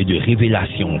prière et de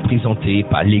révélation présentée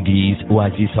par l'Église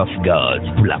Oasis of God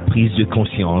pour la prise de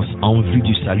conscience en vue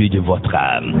du salut de votre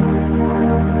âme.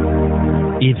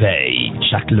 Éveil,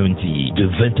 chaque lundi de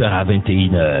 20h à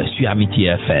 21h sur Amitié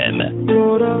FM.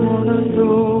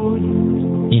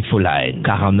 Infoline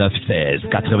 49 16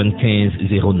 95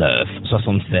 09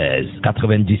 76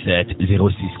 97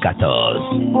 06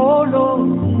 14.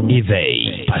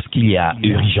 Éveil, parce qu'il y a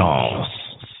urgence.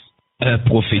 Un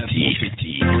prophétique.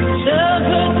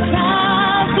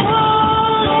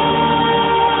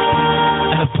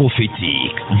 Un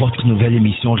prophétique, votre nouvelle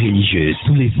émission religieuse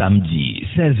tous les samedis,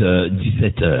 16h,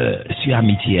 17h, sur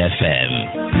Amitié FM.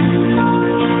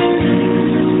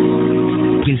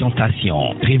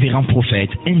 Présentation, révérend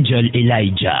prophète Angel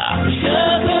Elijah.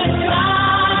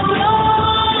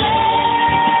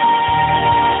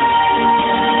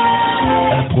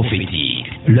 Un prophétique,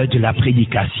 l'heure de la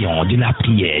prédication, de la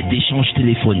prière, d'échanges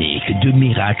téléphoniques, de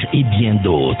miracles et bien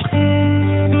d'autres.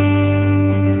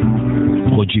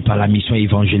 Produit par la mission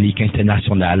évangélique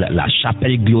internationale La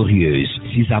Chapelle Glorieuse,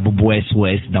 6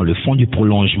 Aboubouès-Ouest dans le fond du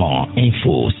prolongement.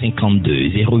 Info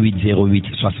 52 08 08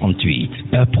 68.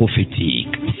 Heure prophétique.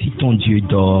 Si ton Dieu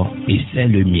dort et c'est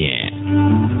le mien.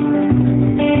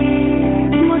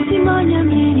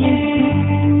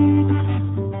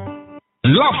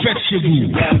 La fête chez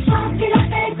vous.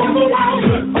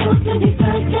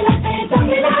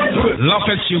 La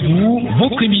fête chez vous,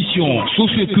 votre émission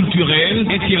socio-culturelle,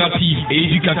 interactive et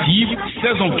éducative,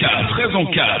 saison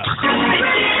 4.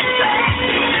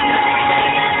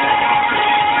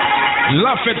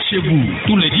 La fête chez vous,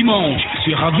 tous les dimanches,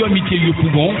 sur Radio Amitié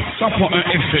Yopougon, 100.1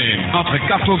 FM, entre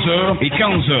 14h et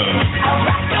 15h.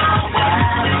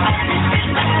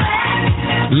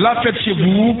 La fête chez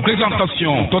vous,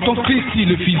 présentation, Tonton Christy,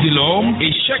 le fils de l'homme,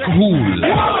 et Cheikh Roule.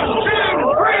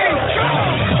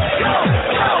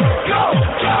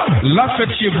 La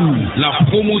fête chez vous, la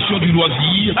promotion du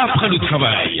loisir après le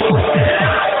travail.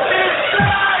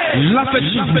 La fête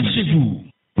chez vous.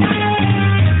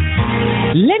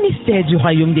 Les mystères du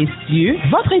royaume des cieux,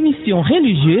 votre émission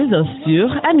religieuse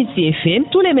sur Amitié FM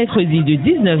tous les mercredis de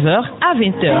 19h à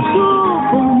 20h.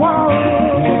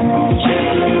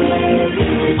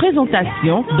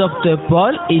 Présentation, Dr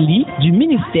Paul Elie du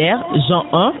ministère Jean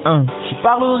 1. Je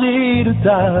parlerai de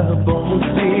ta bonté.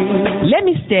 Les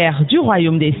mystères du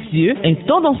royaume des cieux, un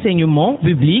temps d'enseignement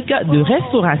biblique, de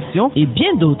restauration et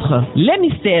bien d'autres. Les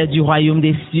mystères du royaume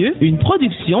des cieux, une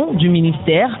production du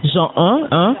ministère Jean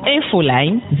 1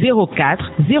 Infoline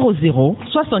 04 00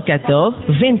 74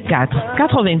 24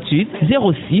 88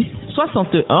 06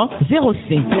 61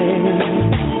 05.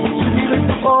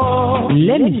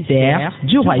 Les mystères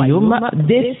du royaume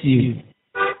des cieux.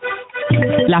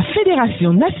 La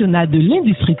Fédération nationale de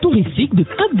l'industrie touristique de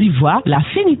Côte d'Ivoire, la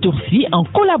FENITOURCI, en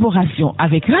collaboration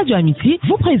avec Radio Amitié,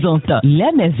 vous présente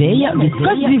les merveilles de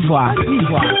Côte d'Ivoire.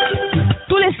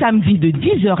 Tous les samedis de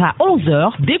 10h à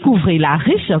 11h, découvrez la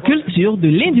riche culture de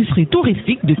l'industrie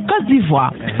touristique de Côte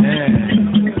d'Ivoire.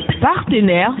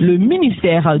 Partenaire, le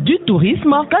ministère du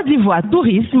Tourisme, Côte d'Ivoire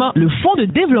Tourisme, le Fonds de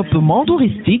développement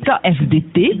touristique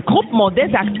FDT, groupement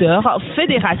des acteurs,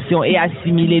 fédération et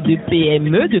assimilés de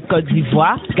PME de Côte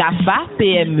d'Ivoire, GAFA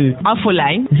PME.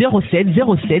 Infoline 07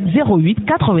 07 08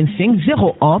 85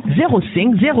 01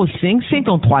 05 05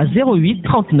 53 08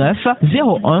 39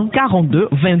 01 42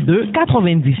 22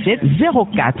 97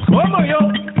 04.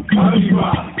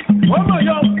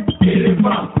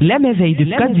 Les merveilles de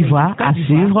Côte d'Ivoire à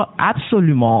suivre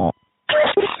absolument.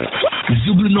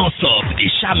 Zouglou Non-Stop et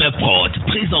Charmer Prod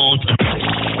présentent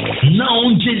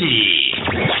Naongélé,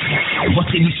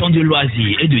 votre émission de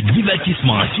loisirs et de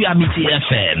divertissement sur Amitié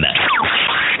FM.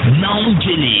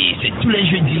 Naongélé, c'est tous les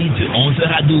jeudis de 11h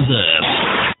à 12h.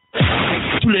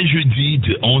 Tous les jeudis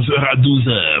de 11h à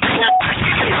 12h.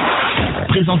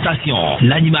 Présentation,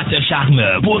 l'animateur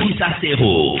charmeur Boris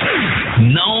Acero.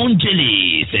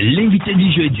 Naongélé, c'est l'invité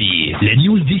du jeudi. Les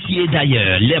news d'ici et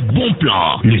d'ailleurs, les bons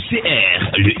plans, le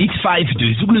CR, le X5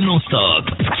 de Zouglou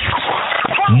Non-Stop.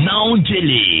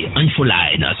 Naongélé,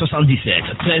 Infoline 77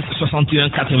 13 61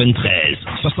 93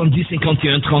 70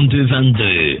 51 32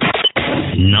 22.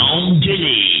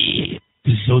 Naongélé.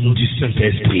 Zone du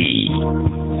Saint-Esprit.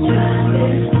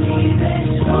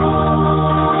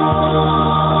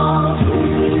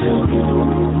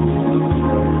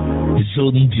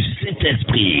 Zone du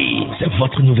Saint-Esprit. C'est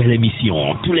votre nouvelle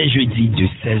émission tous les jeudis de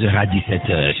 16h à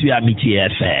 17h sur Amitié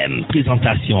FM.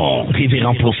 Présentation,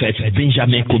 révérend prophète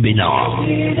Benjamin Kobenan.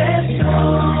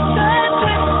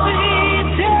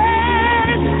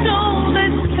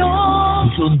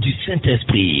 Zone du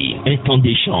Saint-Esprit, un temps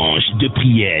d'échange, de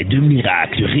prière, de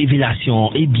miracles,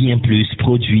 révélations et bien plus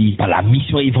produit par la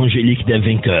mission évangélique des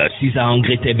vainqueurs. 6 à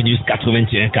Angers Terminus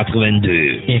 81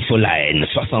 82. Infoline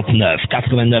 69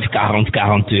 89 40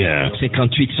 41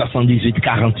 58 78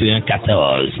 41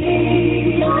 14.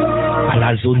 À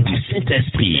la zone du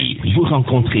Saint-Esprit, vous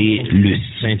rencontrez le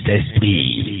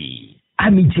Saint-Esprit.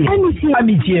 Amitié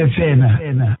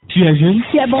FM. Tu es jeune?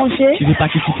 Tu es branché? Tu veux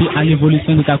participer à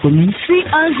l'évolution de ta commune? Suis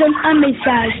un jeune, un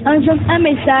message. Un jeune, un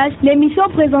message, l'émission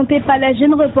présentée par les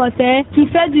jeunes reporters qui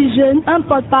fait du jeune un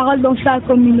porte-parole dans sa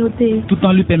communauté. Tout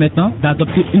en lui permettant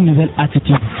d'adopter une nouvelle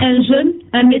attitude. Un jeune,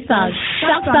 un message.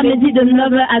 Chaque samedi de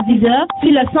 9h à 10h sur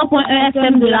le 100.1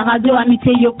 FM de la radio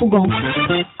Amitié Yopougon.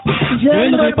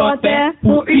 Jeune reporter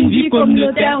pour une vie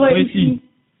communautaire réussie.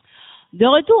 De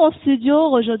retour au studio,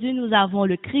 aujourd'hui nous avons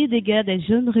le cri de guerre des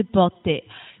jeunes reporters.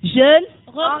 Jeunes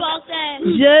reporters,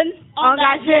 jeunes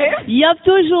engagés, yop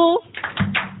toujours.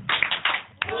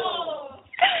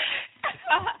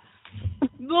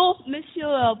 Bon, monsieur,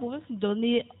 pouvez-vous nous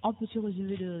donner un petit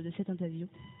résumé de cette interview?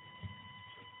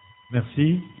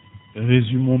 Merci.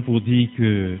 Résumons pour dire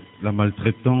que la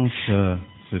maltraitance,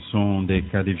 ce sont des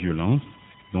cas de violence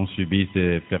dont subissent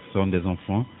des personnes, des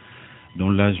enfants, dont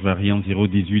l'âge varie en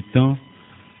 0-18 ans.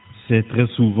 C'est très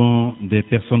souvent des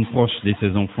personnes proches de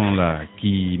ces enfants-là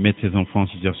qui mettent ces enfants en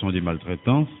situation de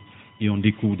maltraitance, et on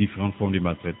découvre différentes formes de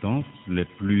maltraitance. Les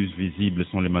plus visibles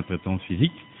sont les maltraitances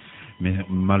physiques, mais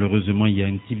malheureusement il y a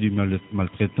un type de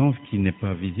maltraitance qui n'est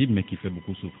pas visible mais qui fait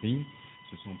beaucoup souffrir.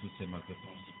 Ce sont toutes ces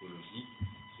maltraitances psychologiques,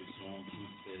 ce sont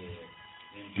toutes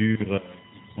ces injures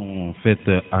qui sont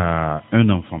faites à un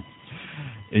enfant.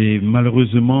 Et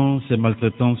malheureusement, ces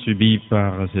maltraitances subies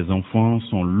par ces enfants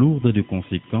sont lourdes de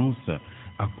conséquences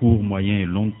à court, moyen et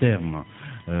long terme.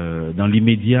 Dans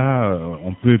l'immédiat,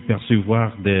 on peut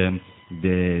percevoir des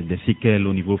séquelles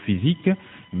au niveau physique,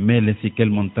 mais les séquelles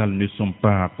mentales ne sont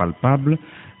pas palpables.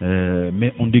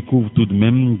 Mais on découvre tout de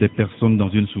même des personnes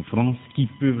dans une souffrance qui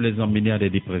peuvent les emmener à des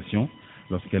dépressions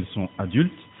lorsqu'elles sont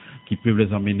adultes, qui peuvent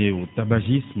les emmener au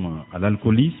tabagisme, à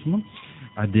l'alcoolisme,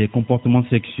 à des comportements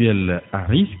sexuels à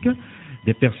risque,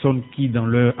 des personnes qui, dans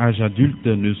leur âge adulte,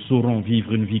 ne sauront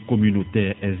vivre une vie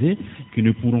communautaire aisée, qui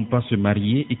ne pourront pas se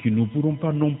marier et qui ne pourront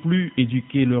pas non plus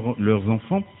éduquer leurs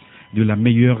enfants de la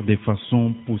meilleure des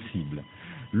façons possibles.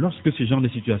 Lorsque ce genre de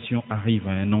situation arrive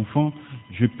à un enfant,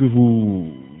 je peux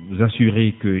vous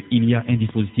assurer qu'il y a un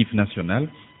dispositif national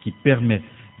qui permet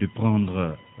de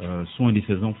prendre soin de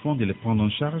ces enfants, de les prendre en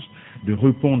charge, de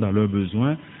répondre à leurs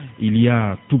besoins. Il y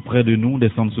a tout près de nous des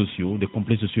centres sociaux, des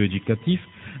complexes socio-éducatifs,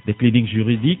 des cliniques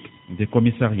juridiques, des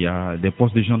commissariats, des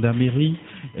postes de gendarmerie.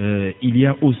 Il y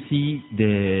a aussi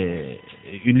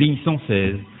une ligne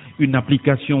 116, une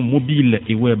application mobile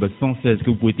et web 116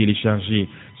 que vous pouvez télécharger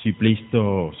sur Play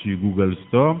Store, sur Google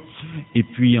Store. Et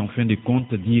puis, en fin de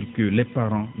compte, dire que les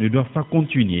parents ne doivent pas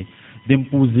continuer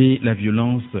d'imposer la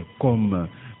violence comme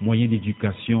moyen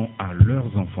d'éducation à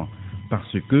leurs enfants,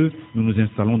 parce que nous nous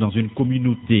installons dans une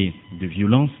communauté de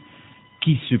violence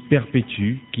qui se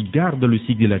perpétue, qui garde le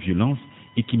cycle de la violence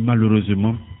et qui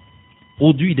malheureusement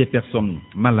produit des personnes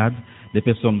malades, des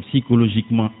personnes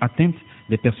psychologiquement atteintes,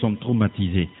 des personnes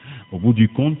traumatisées. Au bout du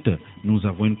compte, nous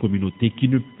avons une communauté qui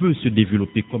ne peut se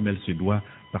développer comme elle se doit,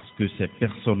 parce que ces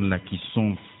personnes-là qui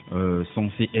sont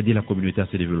censées aider la communauté à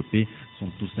se développer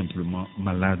sont tout simplement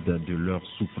malades de leur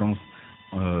souffrance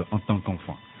en tant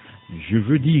qu'enfants. Je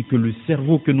veux dire que le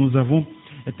cerveau que nous avons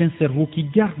est un cerveau qui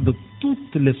garde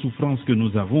toutes les souffrances que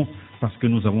nous avons, parce que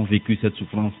nous avons vécu cette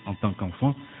souffrance en tant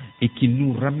qu'enfants, et qui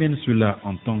nous ramène cela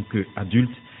en tant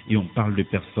qu'adultes, et on parle de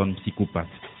personnes psychopathes.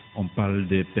 On parle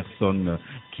de personnes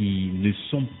qui ne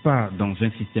sont pas dans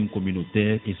un système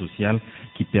communautaire et social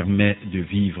qui permet de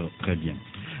vivre très bien.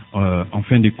 En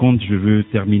fin de compte, je veux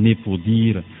terminer pour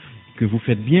dire que vous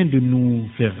faites bien de nous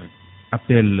faire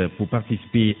appel pour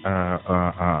participer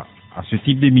à ce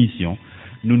type d'émission.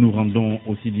 Nous nous rendons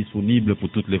aussi disponibles pour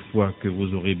toutes les fois que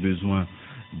vous aurez besoin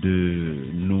de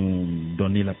nous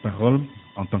donner la parole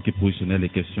en tant que professionnels des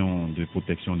questions de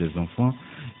protection des enfants,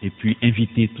 et puis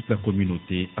inviter toute la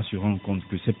communauté à se rendre compte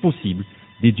que c'est possible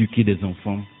d'éduquer des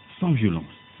enfants sans violence.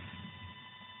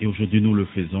 Et aujourd'hui, nous le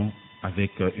faisons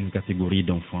avec une catégorie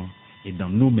d'enfants, et dans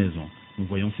nos maisons, nous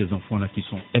voyons ces enfants-là qui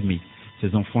sont aimés,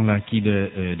 ces enfants-là qui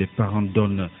des parents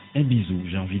donnent un bisou,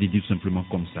 j'ai envie de dire simplement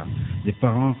comme ça. Des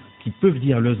parents qui peuvent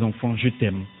dire à leurs enfants « je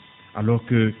t'aime », alors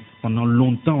que pendant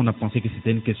longtemps on a pensé que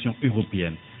c'était une question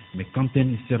européenne. Mais quand un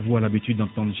cerveau a l'habitude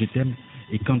d'entendre « je t'aime »,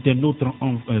 et quand un autre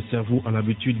cerveau a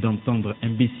l'habitude d'entendre «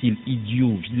 imbécile »,«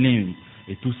 idiot »,« vilain »,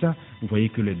 et tout ça, vous voyez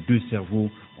que les deux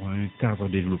cerveaux ont un cadre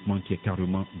de développement qui est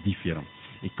carrément différent.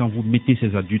 Et quand vous mettez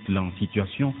ces adultes-là en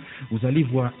situation, vous allez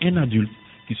voir un adulte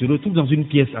qui se retrouve dans une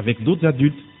pièce avec d'autres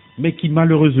adultes, mais qui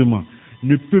malheureusement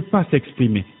ne peut pas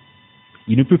s'exprimer.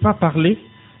 Il ne peut pas parler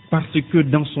parce que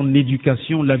dans son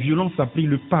éducation, la violence a pris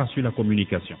le pas sur la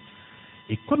communication.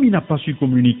 Et comme il n'a pas su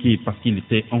communiquer parce qu'il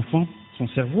était enfant, son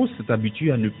cerveau s'est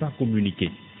habitué à ne pas communiquer.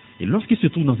 Et lorsqu'il se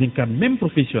trouve dans un cadre même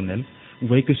professionnel, vous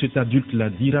voyez que cet adulte-là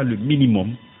dira le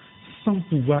minimum sans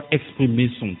pouvoir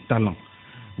exprimer son talent.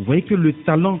 Vous voyez que le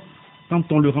talent,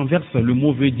 quand on le renverse, le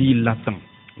mot veut dire latent.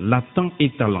 Latent et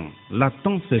talent.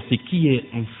 Latent, c'est ce qui est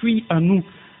enfui à nous,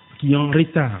 qui est en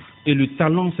retard. Et le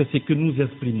talent, c'est ce que nous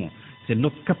exprimons. C'est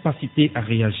notre capacité à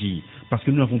réagir. Parce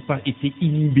que nous n'avons pas été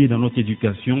inhibés dans notre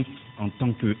éducation en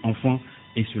tant qu'enfants.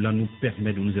 Et cela nous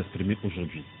permet de nous exprimer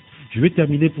aujourd'hui. Je vais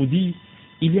terminer pour dire,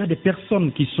 il y a des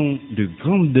personnes qui sont de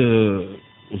grandes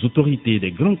autorités,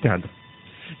 des grands cadres,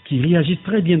 qui réagissent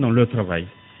très bien dans leur travail.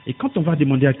 Et quand on va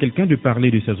demander à quelqu'un de parler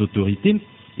de ses autorités,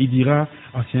 il dira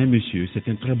 « Ah, c'est un monsieur, c'est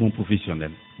un très bon professionnel ».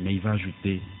 Mais il va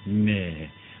ajouter « Mais ».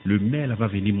 Le mais là va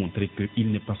venir montrer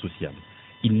qu'il n'est pas sociable.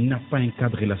 Il n'a pas un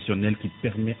cadre relationnel qui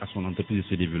permet à son entreprise de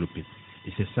se développer.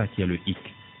 Et c'est ça qui est le hic.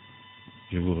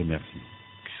 Je vous remercie.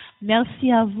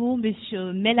 Merci à vous,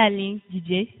 Monsieur Mélaline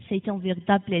Didier. Ça a été un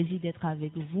véritable plaisir d'être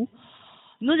avec vous.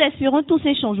 Nous espérons tous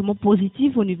ces changements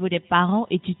positifs au niveau des parents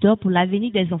et tuteurs pour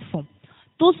l'avenir des enfants.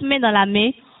 Tous main dans la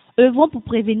main, œuvrons pour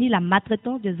prévenir la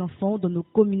maltraitance des enfants dans nos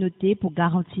communautés pour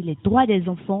garantir les droits des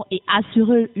enfants et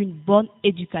assurer une bonne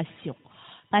éducation.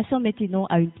 Passons maintenant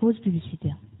à une pause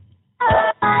publicitaire.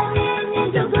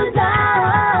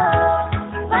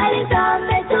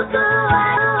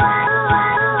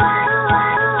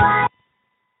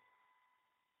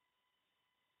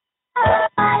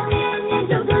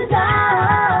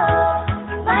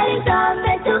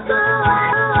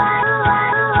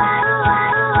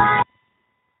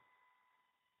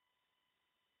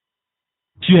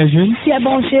 Tu es jeune, Tu es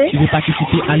branché. tu veux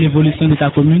participer à l'évolution de ta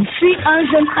commune. Suis un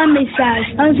jeune, un message.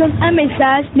 Un jeune, un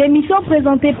message. L'émission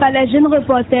présentée par les jeunes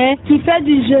reporters qui fait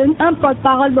du jeune un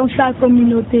porte-parole dans sa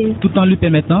communauté. Tout en lui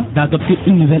permettant d'adopter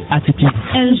une nouvelle attitude.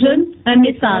 Un jeune, un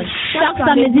message. Chaque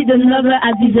samedi de 9h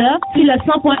à 10h sur le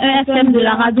 100.1 FM de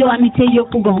la radio Amitié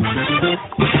Yopougon.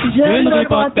 Jeune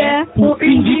reporter pour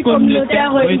une vie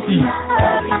communautaire réussie.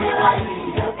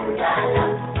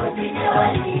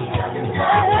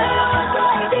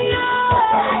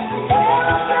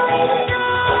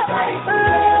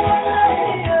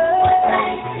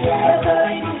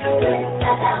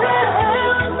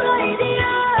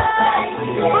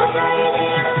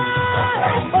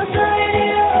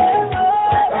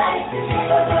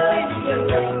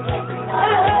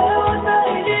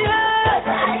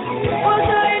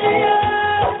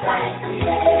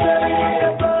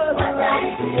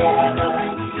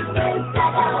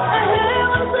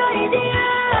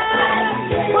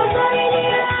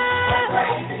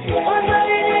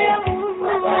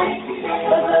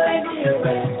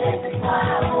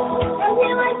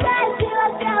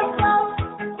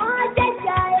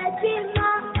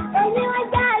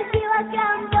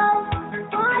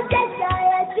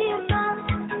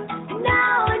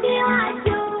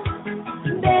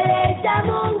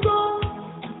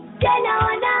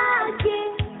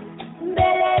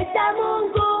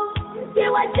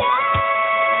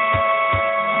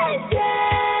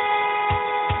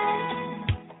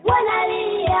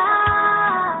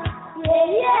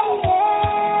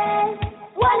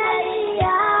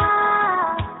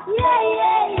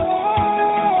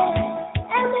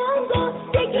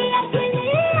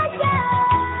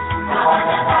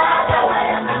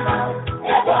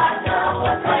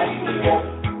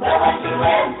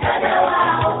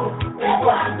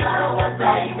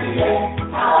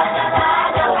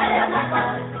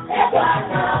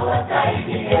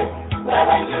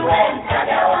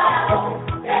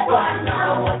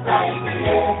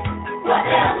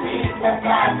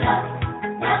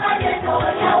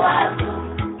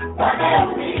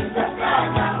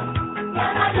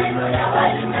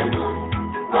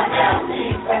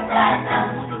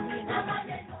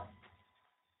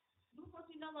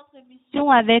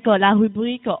 Avec la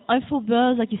rubrique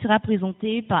Infobuzz qui sera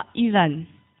présentée par Ivan.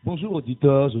 Bonjour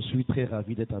auditeurs, je suis très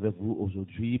ravi d'être avec vous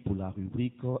aujourd'hui pour la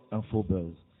rubrique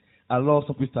Infobuzz. Alors,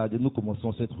 sans plus tarder, nous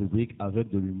commençons cette rubrique avec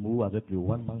de l'humour, avec le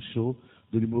One Man Show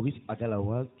de l'humoriste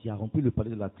Agalawa qui a rempli le palais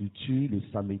de la culture le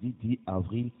samedi 10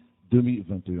 avril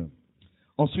 2021.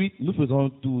 Ensuite, nous faisons un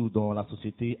tour dans la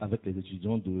société avec les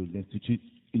étudiants de l'Institut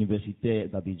universitaire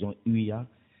d'Abidjan, UIA,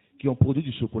 qui ont produit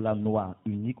du chocolat noir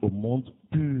unique au monde,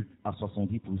 pur à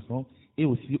 70% et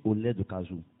aussi au lait de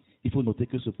cajou. Il faut noter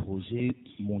que ce projet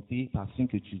monté par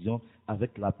 5 étudiants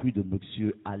avec l'appui de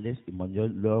M. Alès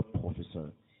Emmanuel, leur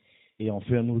professeur. Et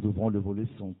enfin, nous devrons le volet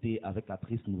santé avec la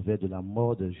triste nouvelle de la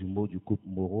mort des jumeaux du couple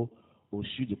Moreau au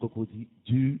chute de crocodile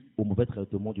dû au mauvais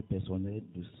traitement du personnel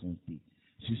de santé.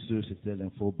 Sur ce, c'était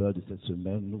l'info beurre de cette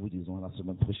semaine. Nous vous disons à la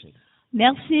semaine prochaine.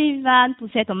 Merci Ivan pour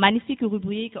cette magnifique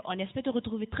rubrique. On espère te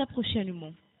retrouver très prochainement.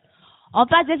 On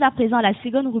passe dès à présent à la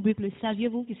seconde rubrique, le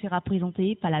saviez-vous, qui sera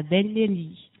présentée par la belle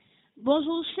Nelly.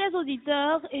 Bonjour chers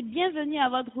auditeurs et bienvenue à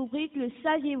votre rubrique le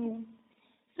saviez-vous.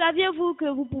 Saviez-vous que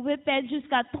vous pouvez perdre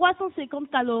jusqu'à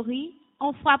 350 calories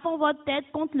en frappant votre tête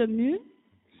contre le mur?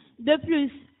 De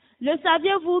plus, le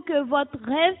saviez-vous que votre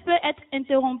rêve peut être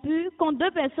interrompu quand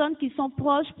deux personnes qui sont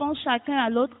proches pensent chacun à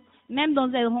l'autre, même dans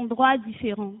des endroits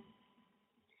différents?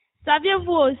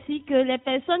 Saviez-vous aussi que les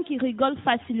personnes qui rigolent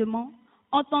facilement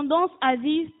ont tendance à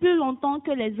vivre plus longtemps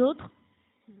que les autres?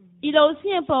 Il est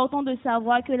aussi important de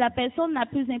savoir que la personne la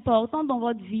plus importante dans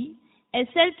votre vie est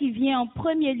celle qui vient en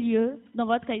premier lieu dans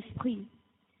votre esprit.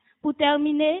 Pour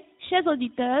terminer, chers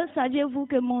auditeurs, saviez-vous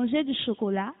que manger du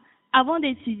chocolat avant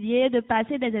d'étudier et de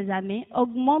passer des examens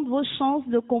augmente vos chances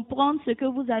de comprendre ce que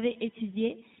vous avez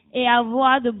étudié et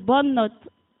avoir de bonnes notes?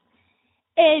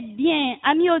 Eh bien,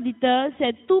 amis auditeurs,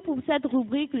 c'est tout pour cette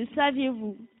rubrique, le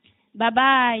saviez-vous. Bye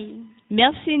bye.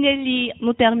 Merci Nelly.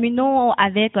 Nous terminons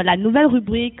avec la nouvelle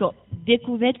rubrique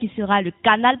découverte qui sera le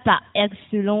canal par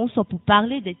excellence pour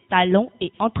parler des talents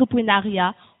et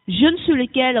entrepreneuriat, jeunes sur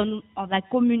lesquels on va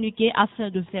communiquer afin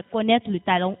de faire connaître le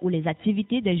talent ou les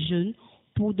activités des jeunes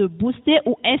pour de booster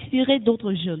ou inspirer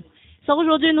d'autres jeunes. So,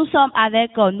 aujourd'hui, nous sommes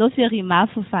avec Noferima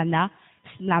Fofana,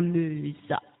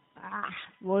 slameuse.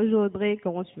 Bonjour Audrey,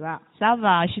 comment tu vas? Ça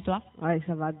va, chez toi? Ouais,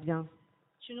 ça va bien.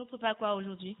 Tu nous prépares quoi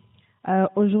aujourd'hui?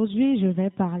 Aujourd'hui, je vais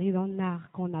parler d'un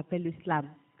art qu'on appelle le slam.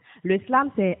 Le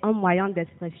slam, c'est un moyen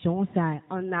d'expression, c'est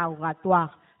un art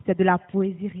oratoire, c'est de la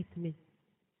poésie rythmée.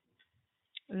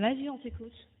 Vas-y, on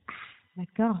t'écoute.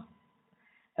 D'accord.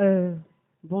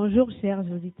 Bonjour, chers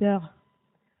auditeurs.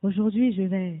 Aujourd'hui, je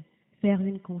vais faire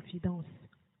une confidence.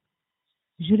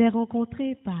 Je l'ai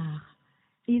rencontré par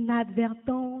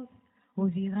inadvertance au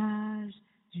virage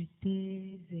du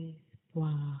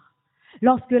désespoir.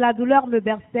 Lorsque la douleur me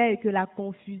berçait et que la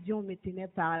confusion me tenait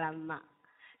par la main.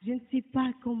 Je ne sais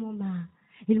pas comment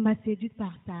il m'a séduite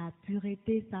par sa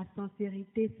pureté, sa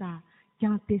sincérité, sa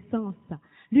quintessence.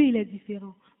 Lui, il est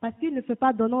différent. Parce qu'il ne fait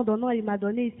pas donnant, il m'a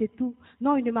donné et c'est tout.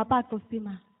 Non, il ne m'a pas accosté,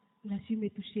 il a su me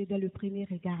toucher dès le premier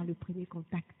regard, le premier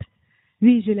contact.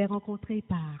 Oui, je l'ai rencontré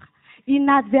par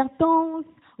inadvertance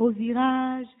au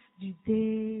virage du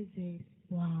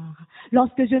désespoir.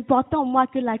 Lorsque je ne portais en moi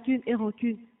que lacune et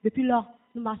rancune, depuis lors,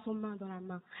 nous marchons main dans la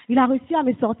main. Il a réussi à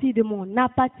me sortir de mon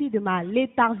apathie, de ma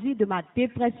léthargie, de ma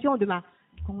dépression, de ma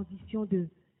condition de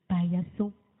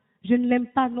paillasson. Je ne l'aime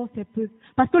pas, non, c'est peu.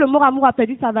 Parce que le mot amour a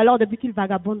perdu sa valeur depuis qu'il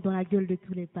vagabonde dans la gueule de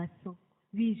tous les passants.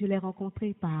 Oui, je l'ai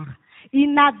rencontré par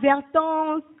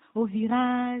inadvertance au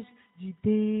virage du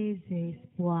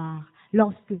désespoir.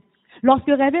 Lorsque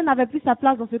rêver n'avait plus sa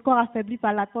place dans ce corps affaibli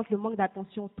par l'attente, le manque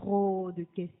d'attention, trop de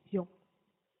questions.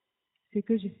 Ce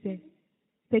que je sais,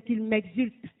 c'est qu'il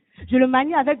m'exulte. Je le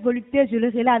manie avec volupté, je le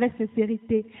relais avec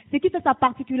sincérité. Ce qui fait sa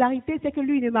particularité, c'est que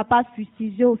lui, il ne m'a pas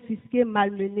fustigé, offusqué,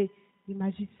 malmené. Il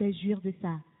m'a juste fait jouir de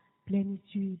sa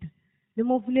plénitude. Ne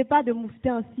m'en voulez pas de moufter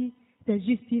ainsi, c'est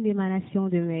juste une émanation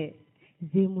de mes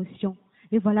émotions.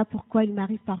 Et voilà pourquoi il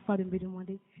m'arrive parfois de me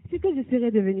demander ce que je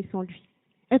serais devenue sans lui.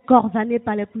 Un corps vanné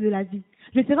par les coups de la vie.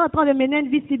 Je serais en train de mener une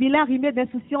vie sibyllaire, rimée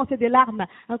d'insouciance et de larmes,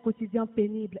 un quotidien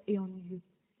pénible et ennuyeux.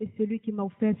 Et celui qui m'a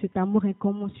offert cet amour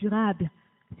incommensurable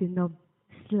se nomme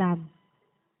Slam.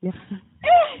 Merci.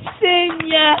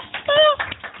 Seigneur!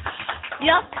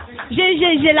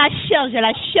 J'ai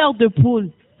la chair de poule.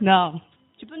 Non.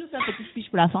 Tu peux nous faire un petit speech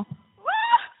pour la fin?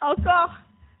 Encore.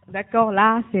 D'accord,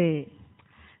 là, je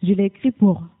l'ai écrit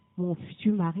pour mon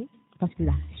futur mari, parce que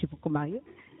là, je suis beaucoup mariée.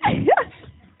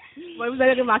 Ouais, vous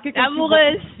avez remarqué que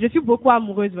je suis beaucoup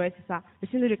amoureuse, ouais, c'est ça. Je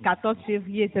suis née le 14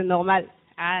 février, c'est normal.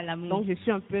 Ah, l'amour. Donc, je suis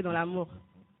un peu dans l'amour.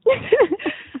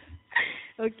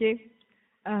 Ok.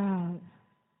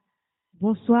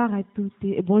 Bonsoir à toutes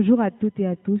et bonjour à toutes et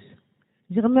à tous.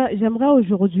 J'aimerais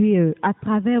aujourd'hui, à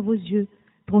travers vos yeux,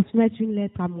 transmettre une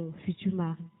lettre à mon futur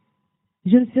mari.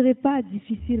 Je ne serai pas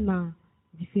difficilement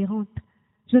différente.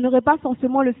 Je n'aurai pas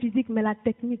forcément le physique, mais la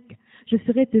technique. Je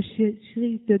serai te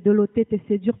chérir, te doloter, te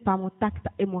séduire par mon tact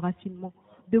et mon raffinement.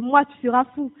 De moi, tu seras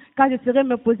fou, car je serai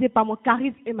me poser par mon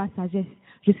charisme et ma sagesse.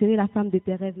 Je serai la femme de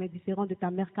tes rêves, mais différente de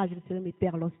ta mère, car je serai mes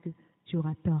pères lorsque tu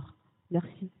auras tort.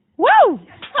 Merci. Wouh!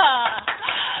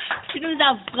 Tu nous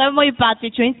as vraiment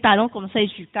épaté. Tu as un talent comme ça et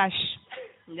tu caches.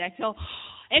 D'accord.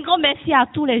 Un grand merci à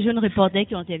tous les jeunes reporters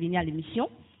qui ont intervenu à l'émission.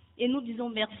 Et nous disons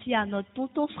merci à notre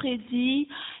tonton Freddy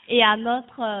et à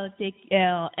notre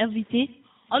invité.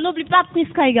 On n'oublie pas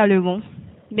Priska également.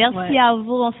 Merci à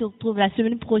vous. On se retrouve la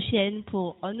semaine prochaine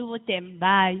pour un nouveau thème.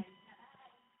 Bye.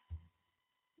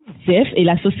 CF et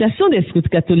l'Association des scouts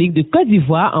catholiques de Côte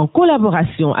d'Ivoire, en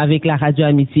collaboration avec la radio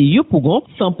Amitié Yopougon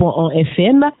 100.1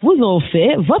 FM, vous ont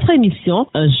offert votre émission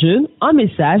Un jeune, un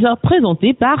message,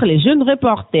 présenté par les jeunes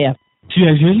reporters. Tu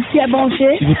es jeune? Tu es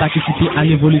branché? Tu veux participer à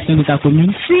l'évolution de ta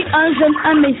commune? Suis un jeune,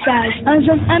 un message. Un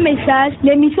jeune, un message.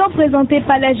 L'émission présentée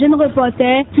par les jeunes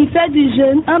reporters qui fait du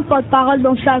jeune un porte-parole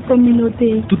dans sa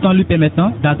communauté. Tout en lui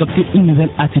permettant d'adopter une nouvelle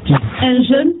attitude. Un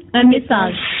jeune, un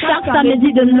message. Chaque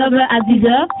samedi de 9h à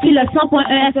 10h sur le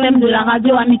 100.1 FM de la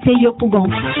radio Amitié Yopougon.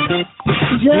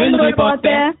 Jeune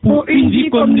reporter pour une vie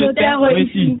communautaire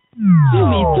réussie.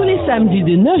 Oui, tous les samedis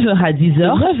de 9h à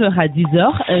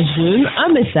 10h, un jeune,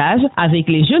 un message avec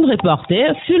les jeunes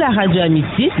reporters sur la radio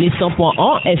Amitié, les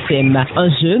 100.1 FM. Un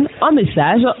jeune, un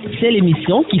message, c'est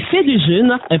l'émission qui fait du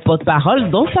jeune un porte-parole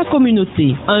dans sa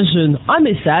communauté. Un jeune, un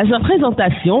message,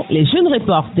 présentation, les jeunes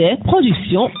reporters,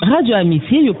 production, radio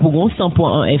Amitié Yopougon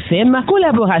 100.1 FM,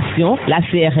 collaboration, la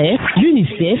CRF,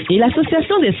 l'UNICEF et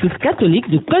l'Association des scouts catholiques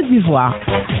de Côte d'Ivoire.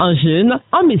 Un jeune,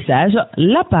 un message,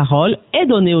 la parole est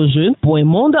donnée aux jeunes pour un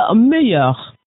monde meilleur.